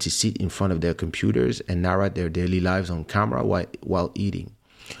began to sit in front of their computers and narrate their daily lives on camera while eating.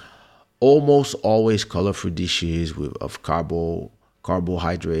 Almost always colorful dishes of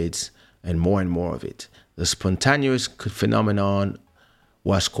carbohydrates and more of it. The spontaneous phenomenon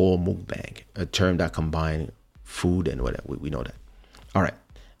was called Mukbang, a term that combined food and whatever. We know that. All right.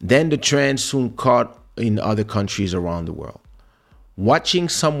 Then the trend soon caught in other countries around the world. Watching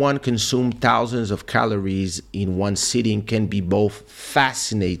someone consume thousands of calories in one sitting can be both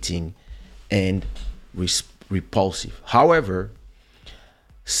fascinating and repulsive. However,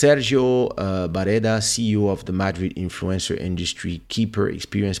 Sergio Barreda, CEO of the Madrid influencer industry Keeper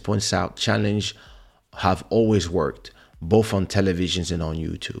Experience, points out challenges have always worked, both on televisions and on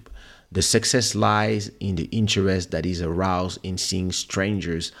YouTube. The success lies in the interest that is aroused in seeing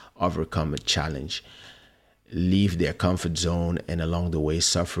strangers overcome a challenge, leave their comfort zone, and along the way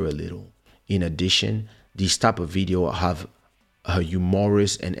suffer a little. In addition, these type of video have a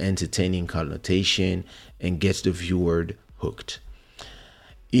humorous and entertaining connotation and gets the viewer hooked.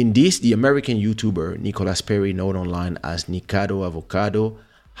 In this, the American YouTuber Nicolas Perry, known online as Nikado Avocado,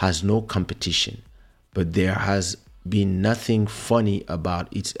 has no competition, but there has been nothing funny about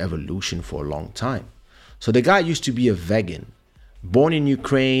its evolution for a long time. So the guy used to be a vegan, born in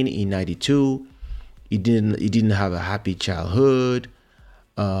Ukraine in '92. He didn't have a happy childhood,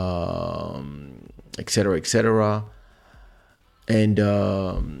 etc., etc. And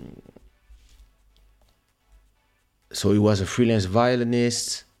so he was a freelance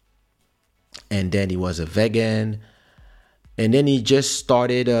violinist, and then he was a vegan, and then he just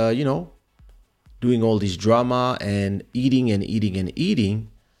started, doing all this drama and eating and eating and eating.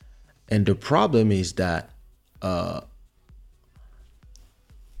 And the problem is that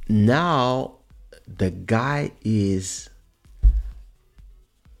now the guy he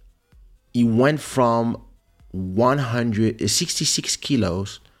went from 166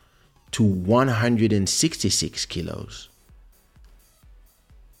 kilos to 166 kilos.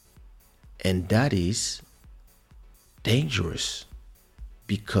 And that is dangerous,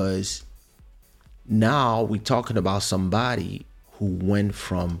 because now we're talking about somebody who went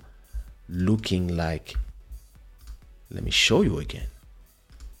from looking like, let me show you again.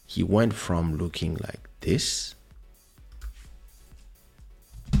 He went from looking like this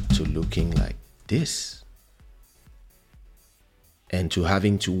to looking like this, and to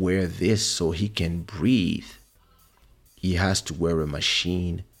having to wear this so he can breathe. He has to wear a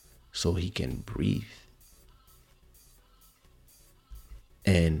machine so he can breathe.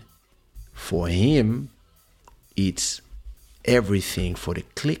 And for him, it's everything for the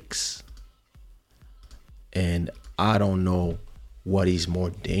clicks. And I don't know what is more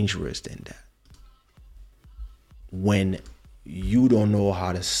dangerous than that. When you don't know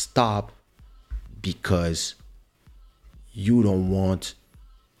how to stop because you don't want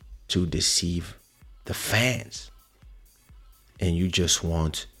to deceive the fans, and you just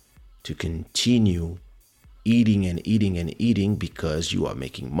want to continue eating and eating and eating because you are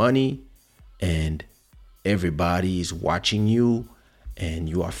making money and everybody is watching you and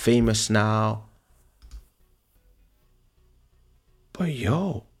you are famous now. But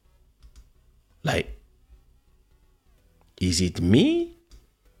is it me,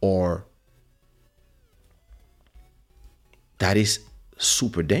 or that is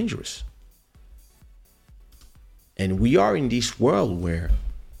super dangerous? And we are in this world where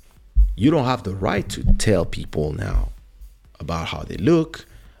you don't have the right to tell people now about how they look,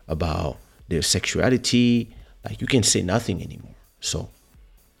 about their sexuality. Like, you can say nothing anymore. So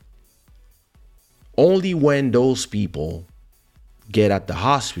only when those people get at the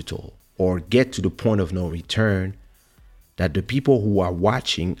hospital or get to the point of no return that the people who are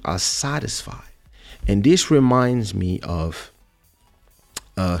watching are satisfied. And this reminds me of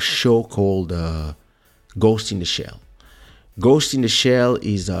a show called Ghost in the Shell. Ghost in the Shell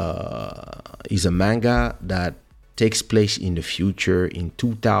is a manga that takes place in the future in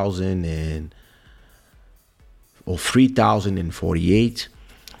 2000 or 3048,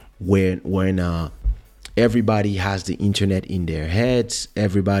 when everybody has the internet in their heads.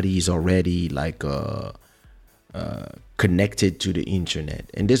 Everybody is already like connected to the internet.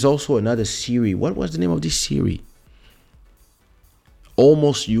 And there's also another series. What was the name of this series?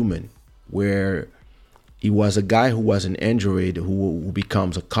 Almost Human, where he was a guy who was an android who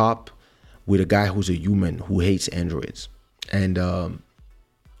becomes a cop with a guy who's a human who hates androids. And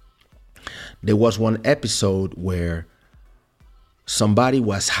there was one episode where somebody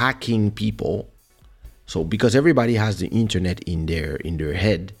was hacking people. So because everybody has the internet in their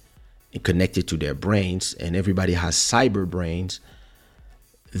head, connected to their brains, and everybody has cyber brains,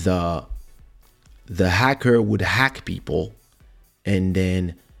 the hacker would hack people, and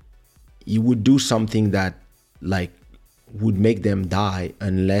then he would do something that like would make them die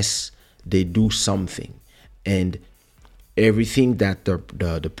unless they do something. And everything that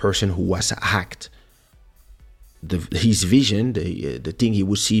the person who was hacked, his vision, the thing he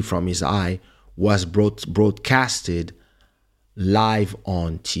would see from his eye, was broadcasted live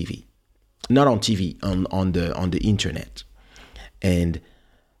on TV, not on TV, on the internet. And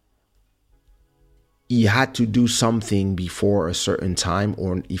he had to do something before a certain time,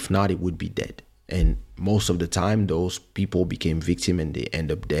 or if not, it would be dead. And most of the time, those people became victim and they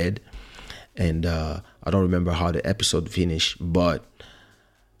end up dead. And I don't remember how the episode finished, but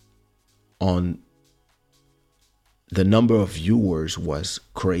on the number of viewers was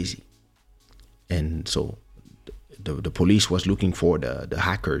crazy. And so the police was looking for the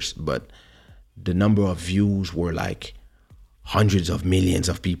hackers, but the number of views were like hundreds of millions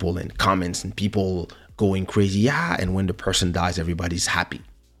of people, and comments and people going crazy. Yeah, and when the person dies, everybody's happy.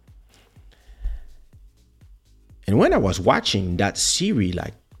 And when I was watching that series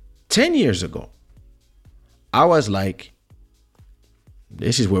like 10 years ago, I was like,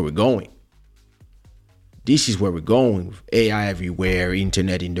 this is where we're going. This is where we're going. AI everywhere,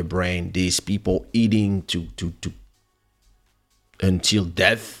 internet in the brain, these people eating to until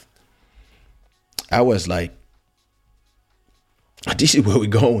death. I was like, this is where we're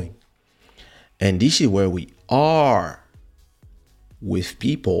going. And this is where we are, with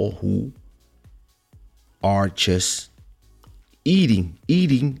people who are just eating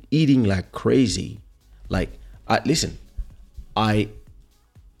like crazy. Like, listen,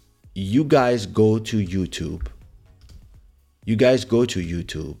 you guys go to YouTube. You guys go to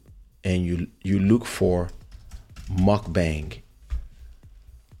YouTube and you look for mukbang,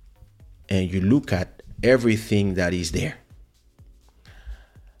 and you look at everything that is there.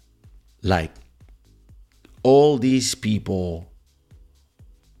 Like, all these people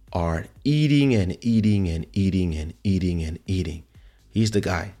are eating and eating and eating and eating and eating. He's the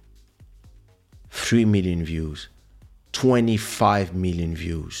guy. 3 million views, 25 million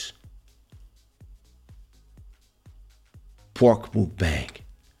views. Pork mukbang,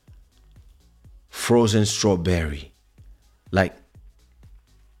 frozen strawberry. Like,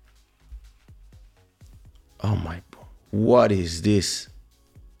 oh my, what is this?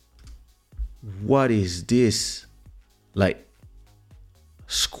 What is this? Like,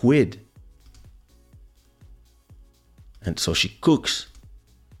 squid. And so she cooks,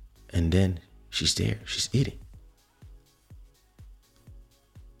 and then she's there, she's eating.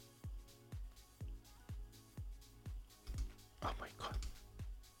 Oh my God.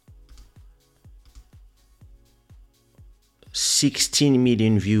 16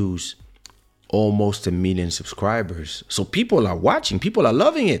 million views, almost 1 million subscribers. So people are watching, people are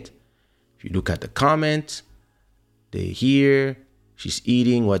loving it. If you look at the comments, they hear she's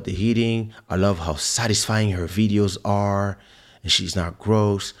eating what they're eating. I love how satisfying her videos are, and she's not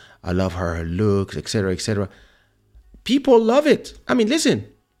gross. I love her looks, etc., etc. People love it. I mean, listen.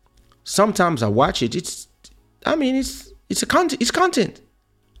 Sometimes I watch it. It's content.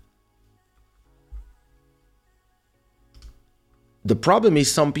 The problem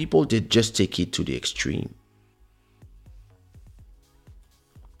is some people did just take it to the extreme.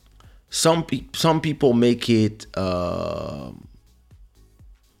 Some people make it.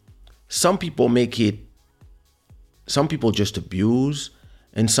 Some people just abuse,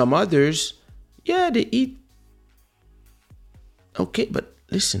 and some others, yeah, they eat. Okay, but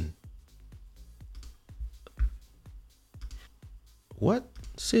listen. What,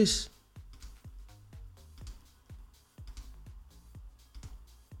 sis?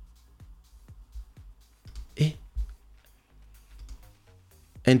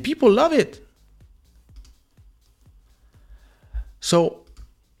 And people love it. So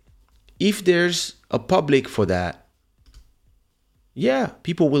if there's a public for that, yeah,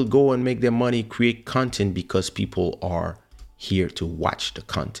 people will go and make their money, create content, because people are here to watch the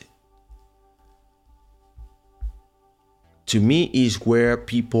content. To me, is where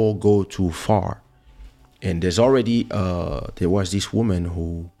people go too far. And there's already there was this woman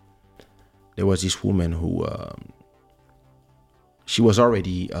who she was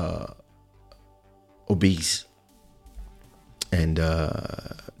already obese and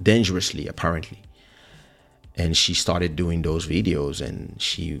dangerously, apparently. And she started doing those videos, and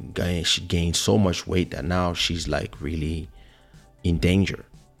she gained so much weight that now she's like really in danger.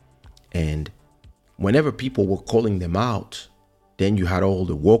 And whenever people were calling them out, Then you had all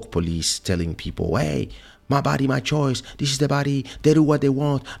the woke police telling people, hey, my body, my choice. This is the body. They do what they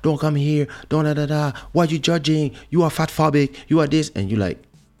want. Don't come here. Don't da da da. Why are you judging? You are fat phobic. You are this. And you're like,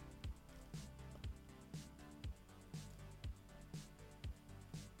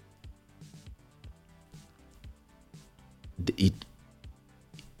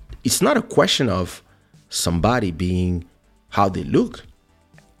 it's not a question of somebody being how they look.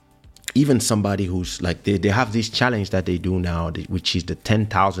 Even somebody who's like, they have this challenge that they do now, which is the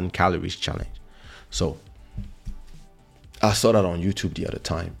 10,000 calories challenge. So I saw that on YouTube the other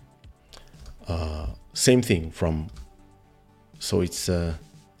time. Same thing from, so it's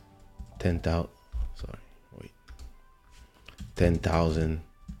 10,000, 10,000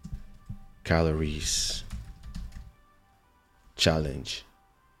 calories challenge.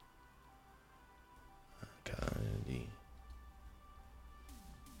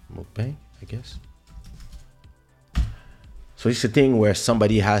 Mukbang, I guess. So it's a thing where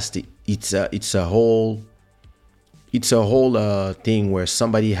somebody has to, it's a whole thing where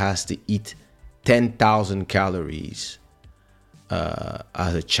somebody has to eat 10,000 calories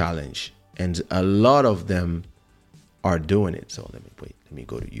as a challenge, and a lot of them are doing it. So let me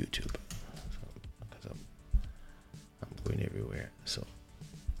go to YouTube, because I'm going everywhere. So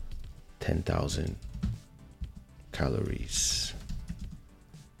 10,000 calories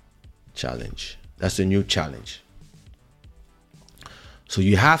challenge. That's the new challenge. So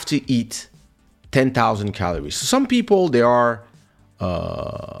you have to eat 10,000 calories. So some people, they are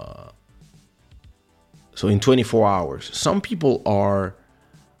so in 24 hours. Some people are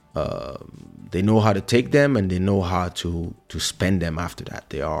they know how to take them, and they know how to spend them after that.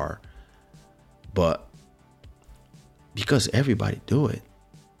 They are, but because everybody do it,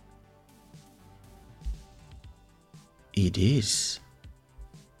 it is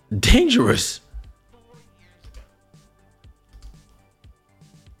dangerous.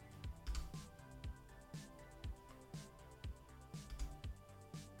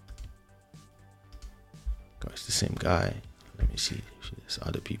 God, it's the same guy. Let me see if there's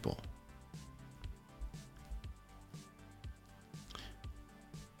other people.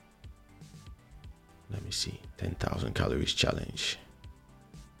 Let me see. 10,000 calories challenge.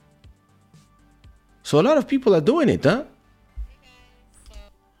 So a lot of people are doing it, huh?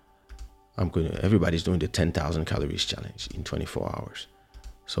 Everybody's doing the 10,000 calories challenge in 24 hours.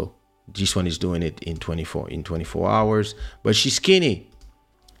 So this one is doing it in 24 hours, but she's skinny.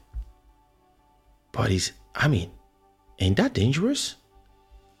 But ain't that dangerous?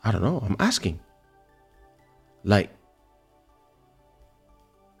 I don't know. I'm asking. Like,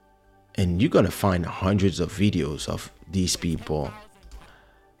 and you're going to find hundreds of videos of these people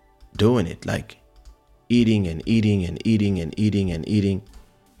doing it, like eating and eating and eating and eating and eating.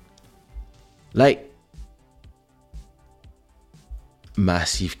 Like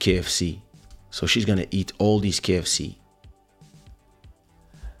massive KFC. So she's going to eat all these KFC.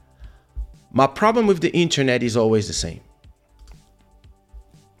 My problem with the internet is always the same.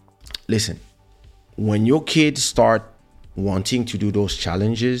 Listen, when your kids start wanting to do those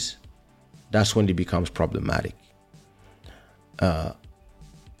challenges, that's when it becomes problematic.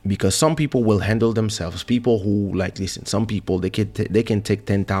 Because some people will handle themselves. People who, like, listen, some people, they can take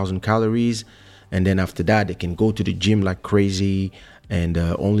 10,000 calories, and then after that they can go to the gym like crazy and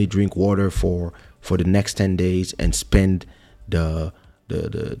only drink water for the next 10 days and spend the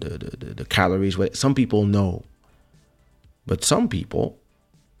calories. Some people know, but some people,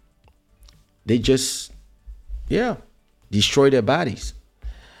 they just destroy their bodies.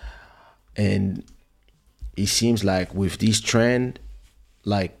 And it seems like with this trend,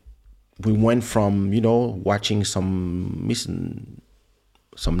 like we went from watching some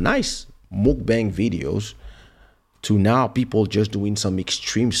nice mukbang videos to now people just doing some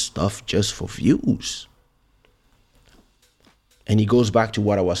extreme stuff just for views. And it goes back to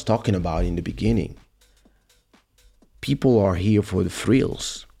what I was talking about in the beginning. People are here for the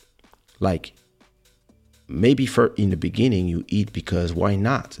thrills. Like, maybe in the beginning you eat because why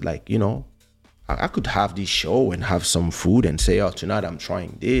not? Like, I could have this show and have some food and say, oh, tonight I'm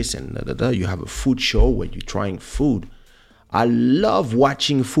trying this and da, da, da. You have a food show where you're trying food. I love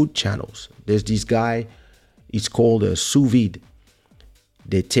watching food channels. There's this guy, it's called a sous vide.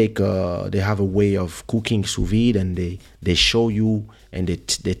 They have a way of cooking sous vide, and they show you and they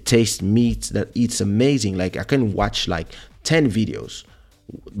taste meats that it's amazing. Like, I can watch like 10 videos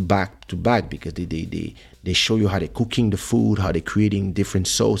back to back because they show you how they're cooking the food, how they're creating different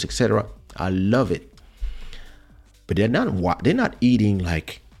sauce, etc. I love it. But they're not eating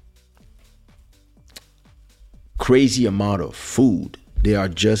like crazy amount of food. They are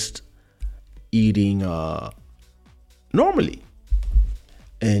just eating normally.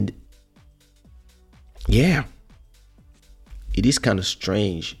 And yeah, it is kind of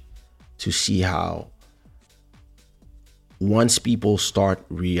strange to see how once people start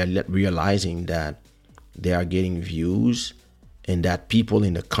realizing that they are getting views and that people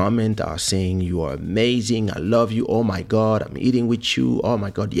in the comment are saying you are amazing, I love you, oh my god, I'm eating with you, oh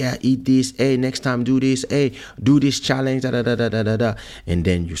my god, yeah, eat this, hey, next time do this, hey, do this challenge, da da da da da da da, and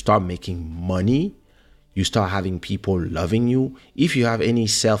then you start making money, you start having people loving you. If you have any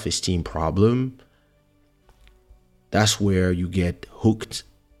self-esteem problem, that's where you get hooked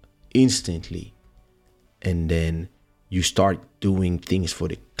instantly, and then you start doing things for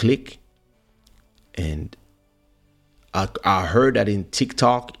the click. And I heard that in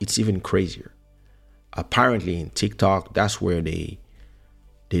TikTok, it's even crazier. Apparently in TikTok, that's where they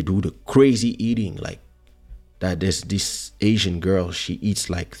do the crazy eating. Like that there's this Asian girl, she eats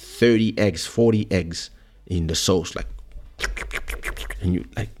like 30 eggs, 40 eggs in the sauce. Like, and you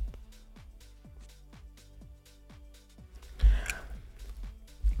like,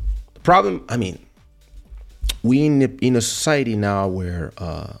 the problem, I mean, we in a society now where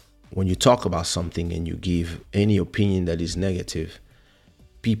when you talk about something and you give any opinion that is negative,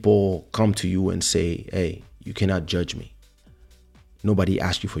 people come to you and say, hey, you cannot judge me. Nobody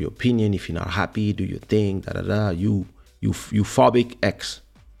asks you for your opinion. If you're not happy, do your thing, da da da. You phobic X.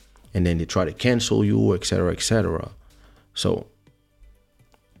 And then they try to cancel you, etc., etc. So,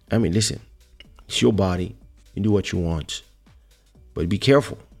 I mean, listen, it's your body. You do what you want. But be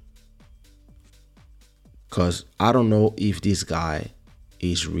careful. Because I don't know if this guy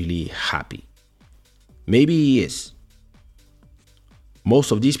is really happy. Maybe he is.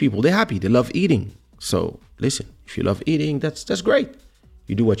 Most of these people, they're happy. They love eating. So listen, if you love eating, that's great.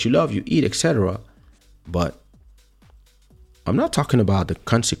 You do what you love, you eat, etc. But I'm not talking about the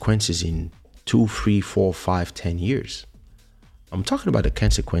consequences in 2, 3, 4, 5, 10 years. I'm talking about the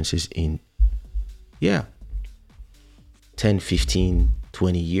consequences in 10, 15,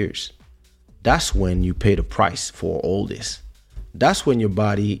 20 years. That's when you pay the price for all this. That's when your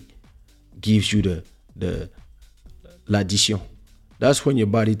body gives you the l'addition. That's when your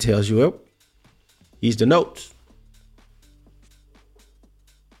body tells you, oh, here's the notes.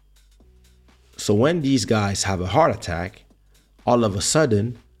 So when these guys have a heart attack, all of a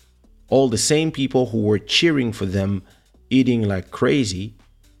sudden, all the same people who were cheering for them eating like crazy,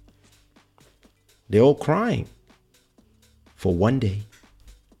 they're all crying for one day.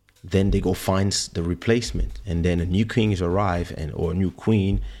 Then they go find the replacement, and then a new king arrive, or a new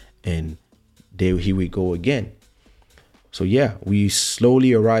queen, and here we go again. So yeah, we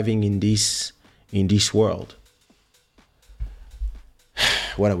slowly arriving in this world.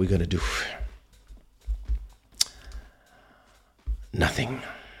 What are we gonna do? Nothing.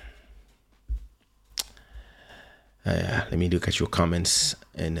 Let me look at your comments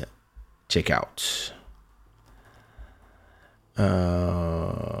and check out.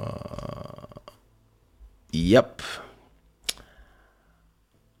 Yep.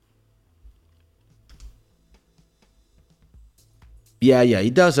 Yeah, he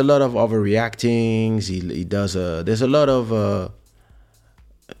does a lot of overreactings. He does there's a lot of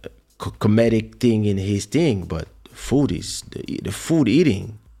comedic thing in his thing, but food is the food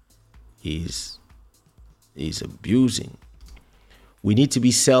eating is abusing. We need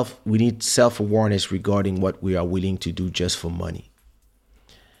self-awareness regarding what we are willing to do just for money.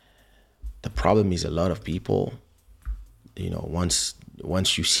 The problem is a lot of people, once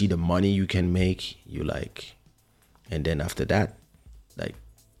you see the money you can make, you like, and then after that, like,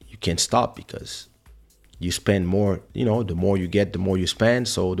 you can't stop because you spend more, the more you get, the more you spend,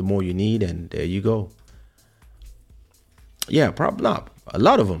 so the more you need, and there you go. Yeah, probably not. A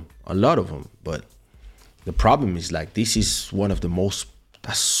lot of them, but the problem is, like, this is one of the most,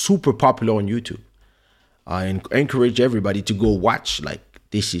 that's super popular on YouTube. I encourage everybody to go watch. Like,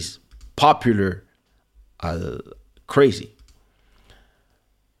 this is popular, crazy.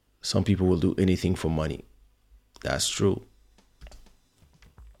 Some people will do anything for money. That's true.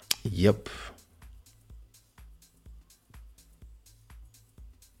 Yep.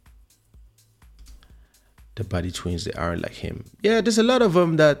 The body twins, they aren't like him. Yeah, there's a lot of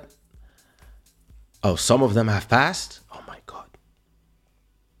them that. Oh, some of them have passed. Oh my God.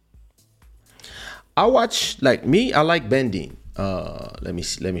 I watch, like me, I like bending. Let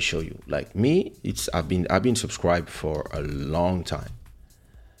me show you. Like me, I've been subscribed for a long time.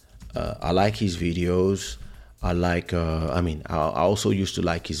 I like his videos. I like I also used to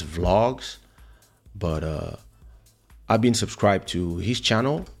like his vlogs, but I've been subscribed to his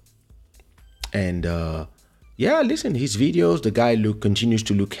channel, and yeah, listen, his videos, the guy continues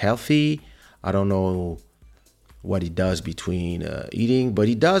to look healthy. I don't know what he does between eating, but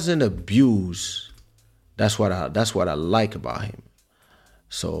he doesn't abuse. That's what I like about him.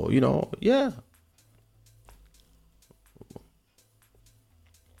 So yeah.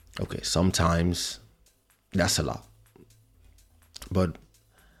 Okay, sometimes that's a lot, but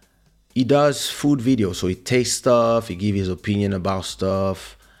he does food videos, so he tastes stuff, he gives his opinion about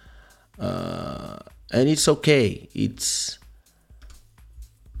stuff, and it's okay. It's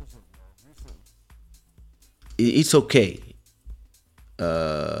okay.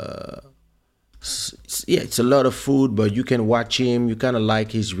 Yeah, it's a lot of food, but you can watch him. You kind of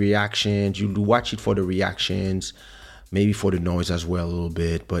like his reactions. You watch it for the reactions, maybe for the noise as well a little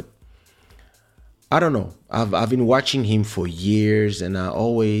bit. But I don't know. I've been watching him for years, and I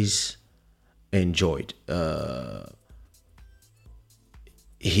always enjoyed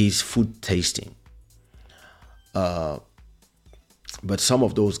his food tasting. But some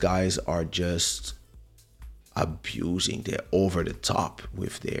of those guys are just abusing. They're over the top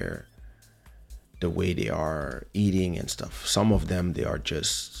with the way they are eating and stuff. Some of them, they are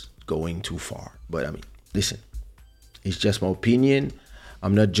just going too far. But I mean, listen, it's just my opinion.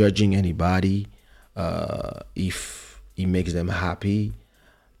 I'm not judging anybody. If it makes them happy,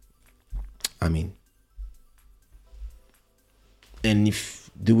 I mean, and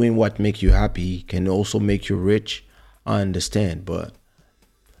if doing what makes you happy can also make you rich, I understand. But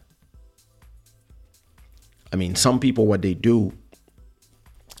I mean, some people, what they do,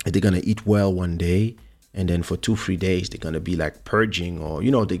 they're gonna eat well one day, and then for 2-3 days they're gonna be like purging, or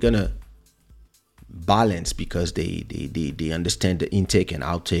they're gonna balance because they understand the intake and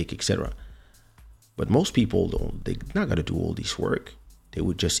outtake, etc. But most people don't. They're not gonna do all this work. They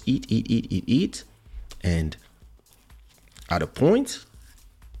would just eat, and at a point,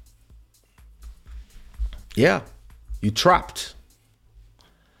 yeah, you trapped,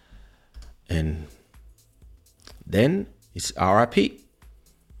 and then it's RIP.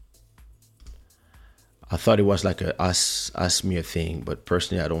 I thought it was like a us mere thing, but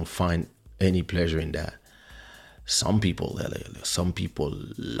personally, I don't find any pleasure in that. Some people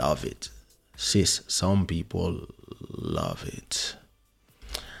love it. Sis, some people love it.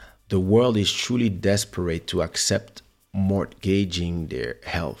 The world is truly desperate to accept mortgaging their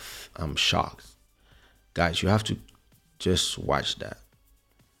health. I'm shocked. Guys, you have to just watch that.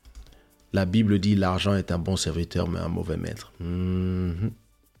 La Bible dit l'argent est un bon serviteur mais un mauvais maître.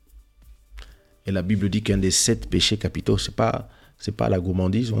 Et la Bible dit qu'un des 7 péchés capitaux, c'est pas la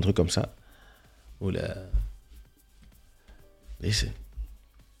gourmandise ou un truc comme ça. Ou la... Listen.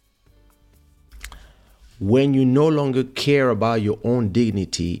 When you no longer care about your own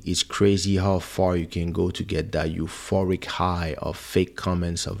dignity, it's crazy how far you can go to get that euphoric high of fake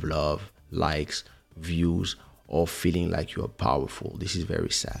comments of love, likes, views, or feeling like you are powerful. This is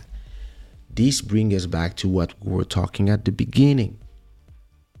very sad. This brings us back to what we were talking at the beginning.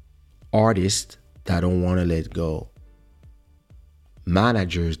 Artists that don't want to let go.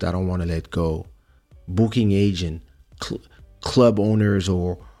 Managers that don't want to let go. Booking agent, club owners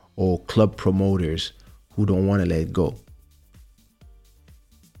or club promoters who don't want to let go.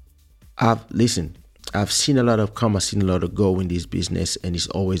 I've seen a lot of come, I've seen a lot of go in this business, and it's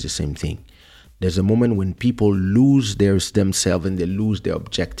always the same thing. There's a moment when people lose themselves and they lose their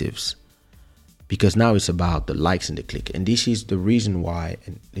objectives, because now it's about the likes and the click. And this is the reason why,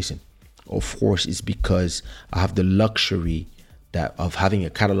 and listen, of course, it's because I have the luxury of having a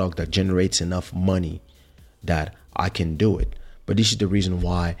catalog that generates enough money that I can do it. But this is the reason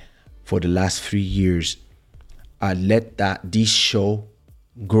why for the last 3 years, I let this show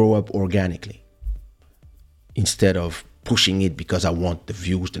grow up organically instead of pushing it because I want the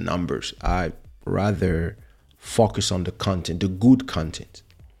views, the numbers. I rather focus on the content, the good content.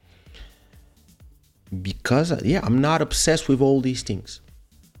 Because, I'm not obsessed with all these things.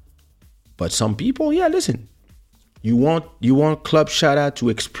 But some people, listen. You want Club Shada to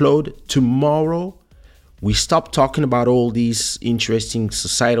explode tomorrow? We stop talking about all these interesting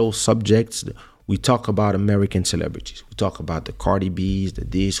societal subjects. We talk about American celebrities. We talk about the Cardi B's, the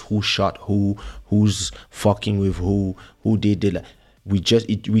this, who shot who, who's fucking with who did that. We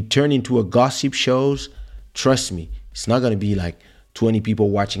turn into a gossip shows. Trust me, it's not going to be like 20 people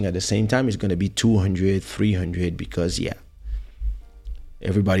watching at the same time. It's going to be 200, 300 because,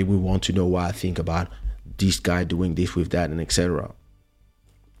 everybody will want to know what I think about this guy doing this with that and etc.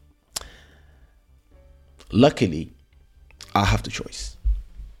 Luckily, I have the choice.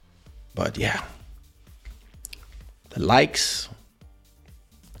 But the likes,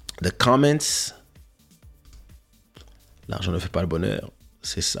 the comments, l'argent ne fait pas le bonheur,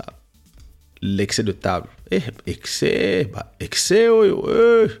 c'est ça. L'excès de table. Excès.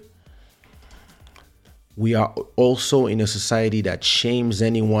 We are also in a society that shames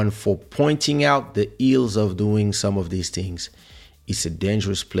anyone for pointing out the ills of doing some of these things. It's a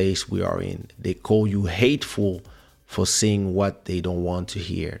dangerous place we are in. They call you hateful for saying what they don't want to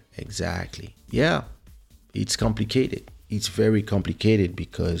hear. Exactly. Yeah, it's complicated. It's very complicated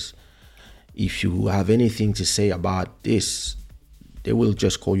because if you have anything to say about this, they will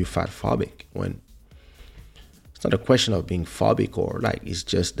just call you fat phobic, when it's not a question of being phobic, or like, it's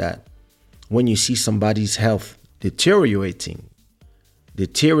just that when you see somebody's health deteriorating, you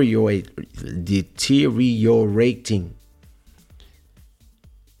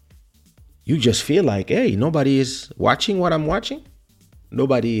just feel like, hey, nobody is watching what I'm watching.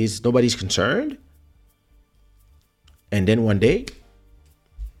 Nobody's concerned. And then one day,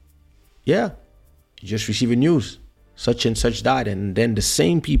 yeah, you just receive a news, such and such died, and then the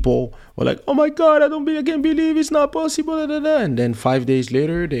same people were like, oh my God, I can't believe it's not possible, and then 5 days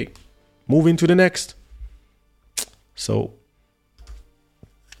later they move into the next. So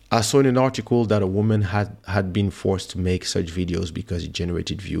I saw in an article that a woman had been forced to make such videos because it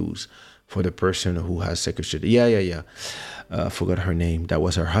generated views for the person who has secretary. Yeah. I forgot her name. That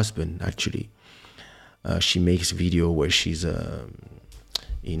was her husband, actually. She makes video where she's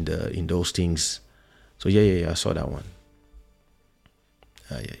in those things. So yeah, I saw that one.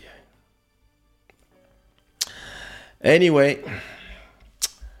 Yeah. Anyway,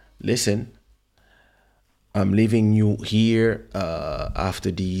 listen, I'm leaving you here after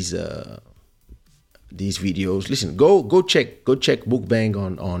these videos. Listen, go check Mukbang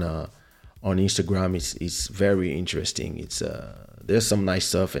on Instagram. It's very interesting. It's there's some nice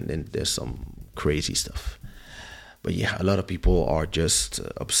stuff, and then there's some crazy stuff. But yeah, a lot of people are just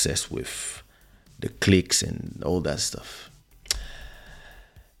obsessed with the clicks and all that stuff.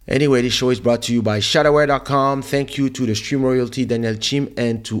 Anyway, this show is brought to you by shadaware.com. Thank you to the Stream Royalty, Daniel Chim,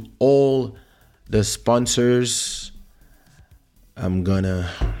 and to all the sponsors. I'm gonna...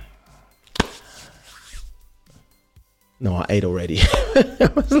 No, I ate already.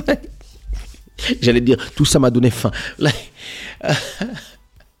 I was like... J'allais dire, tout ça m'a donné faim. Like...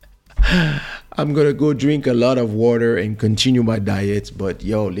 I'm gonna go drink a lot of water and continue my diet. But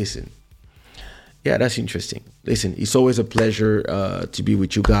yo, listen. Yeah, that's interesting. Listen, it's always a pleasure to be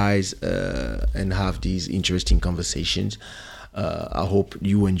with you guys and have these interesting conversations. I hope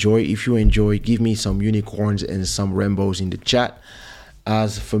you enjoy. If you enjoy, give me some unicorns and some rainbows in the chat.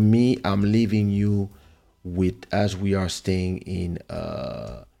 As for me, I'm leaving you with, as we are staying in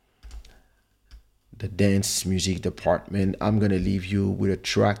the dance music department, I'm going to leave you with a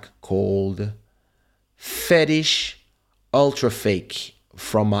track called Fetish Ultra Fake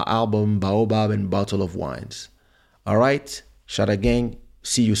from my album Baobab and Bottle of Wines. All right, Shada Gang,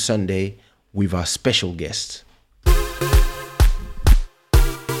 see you Sunday with our special guest.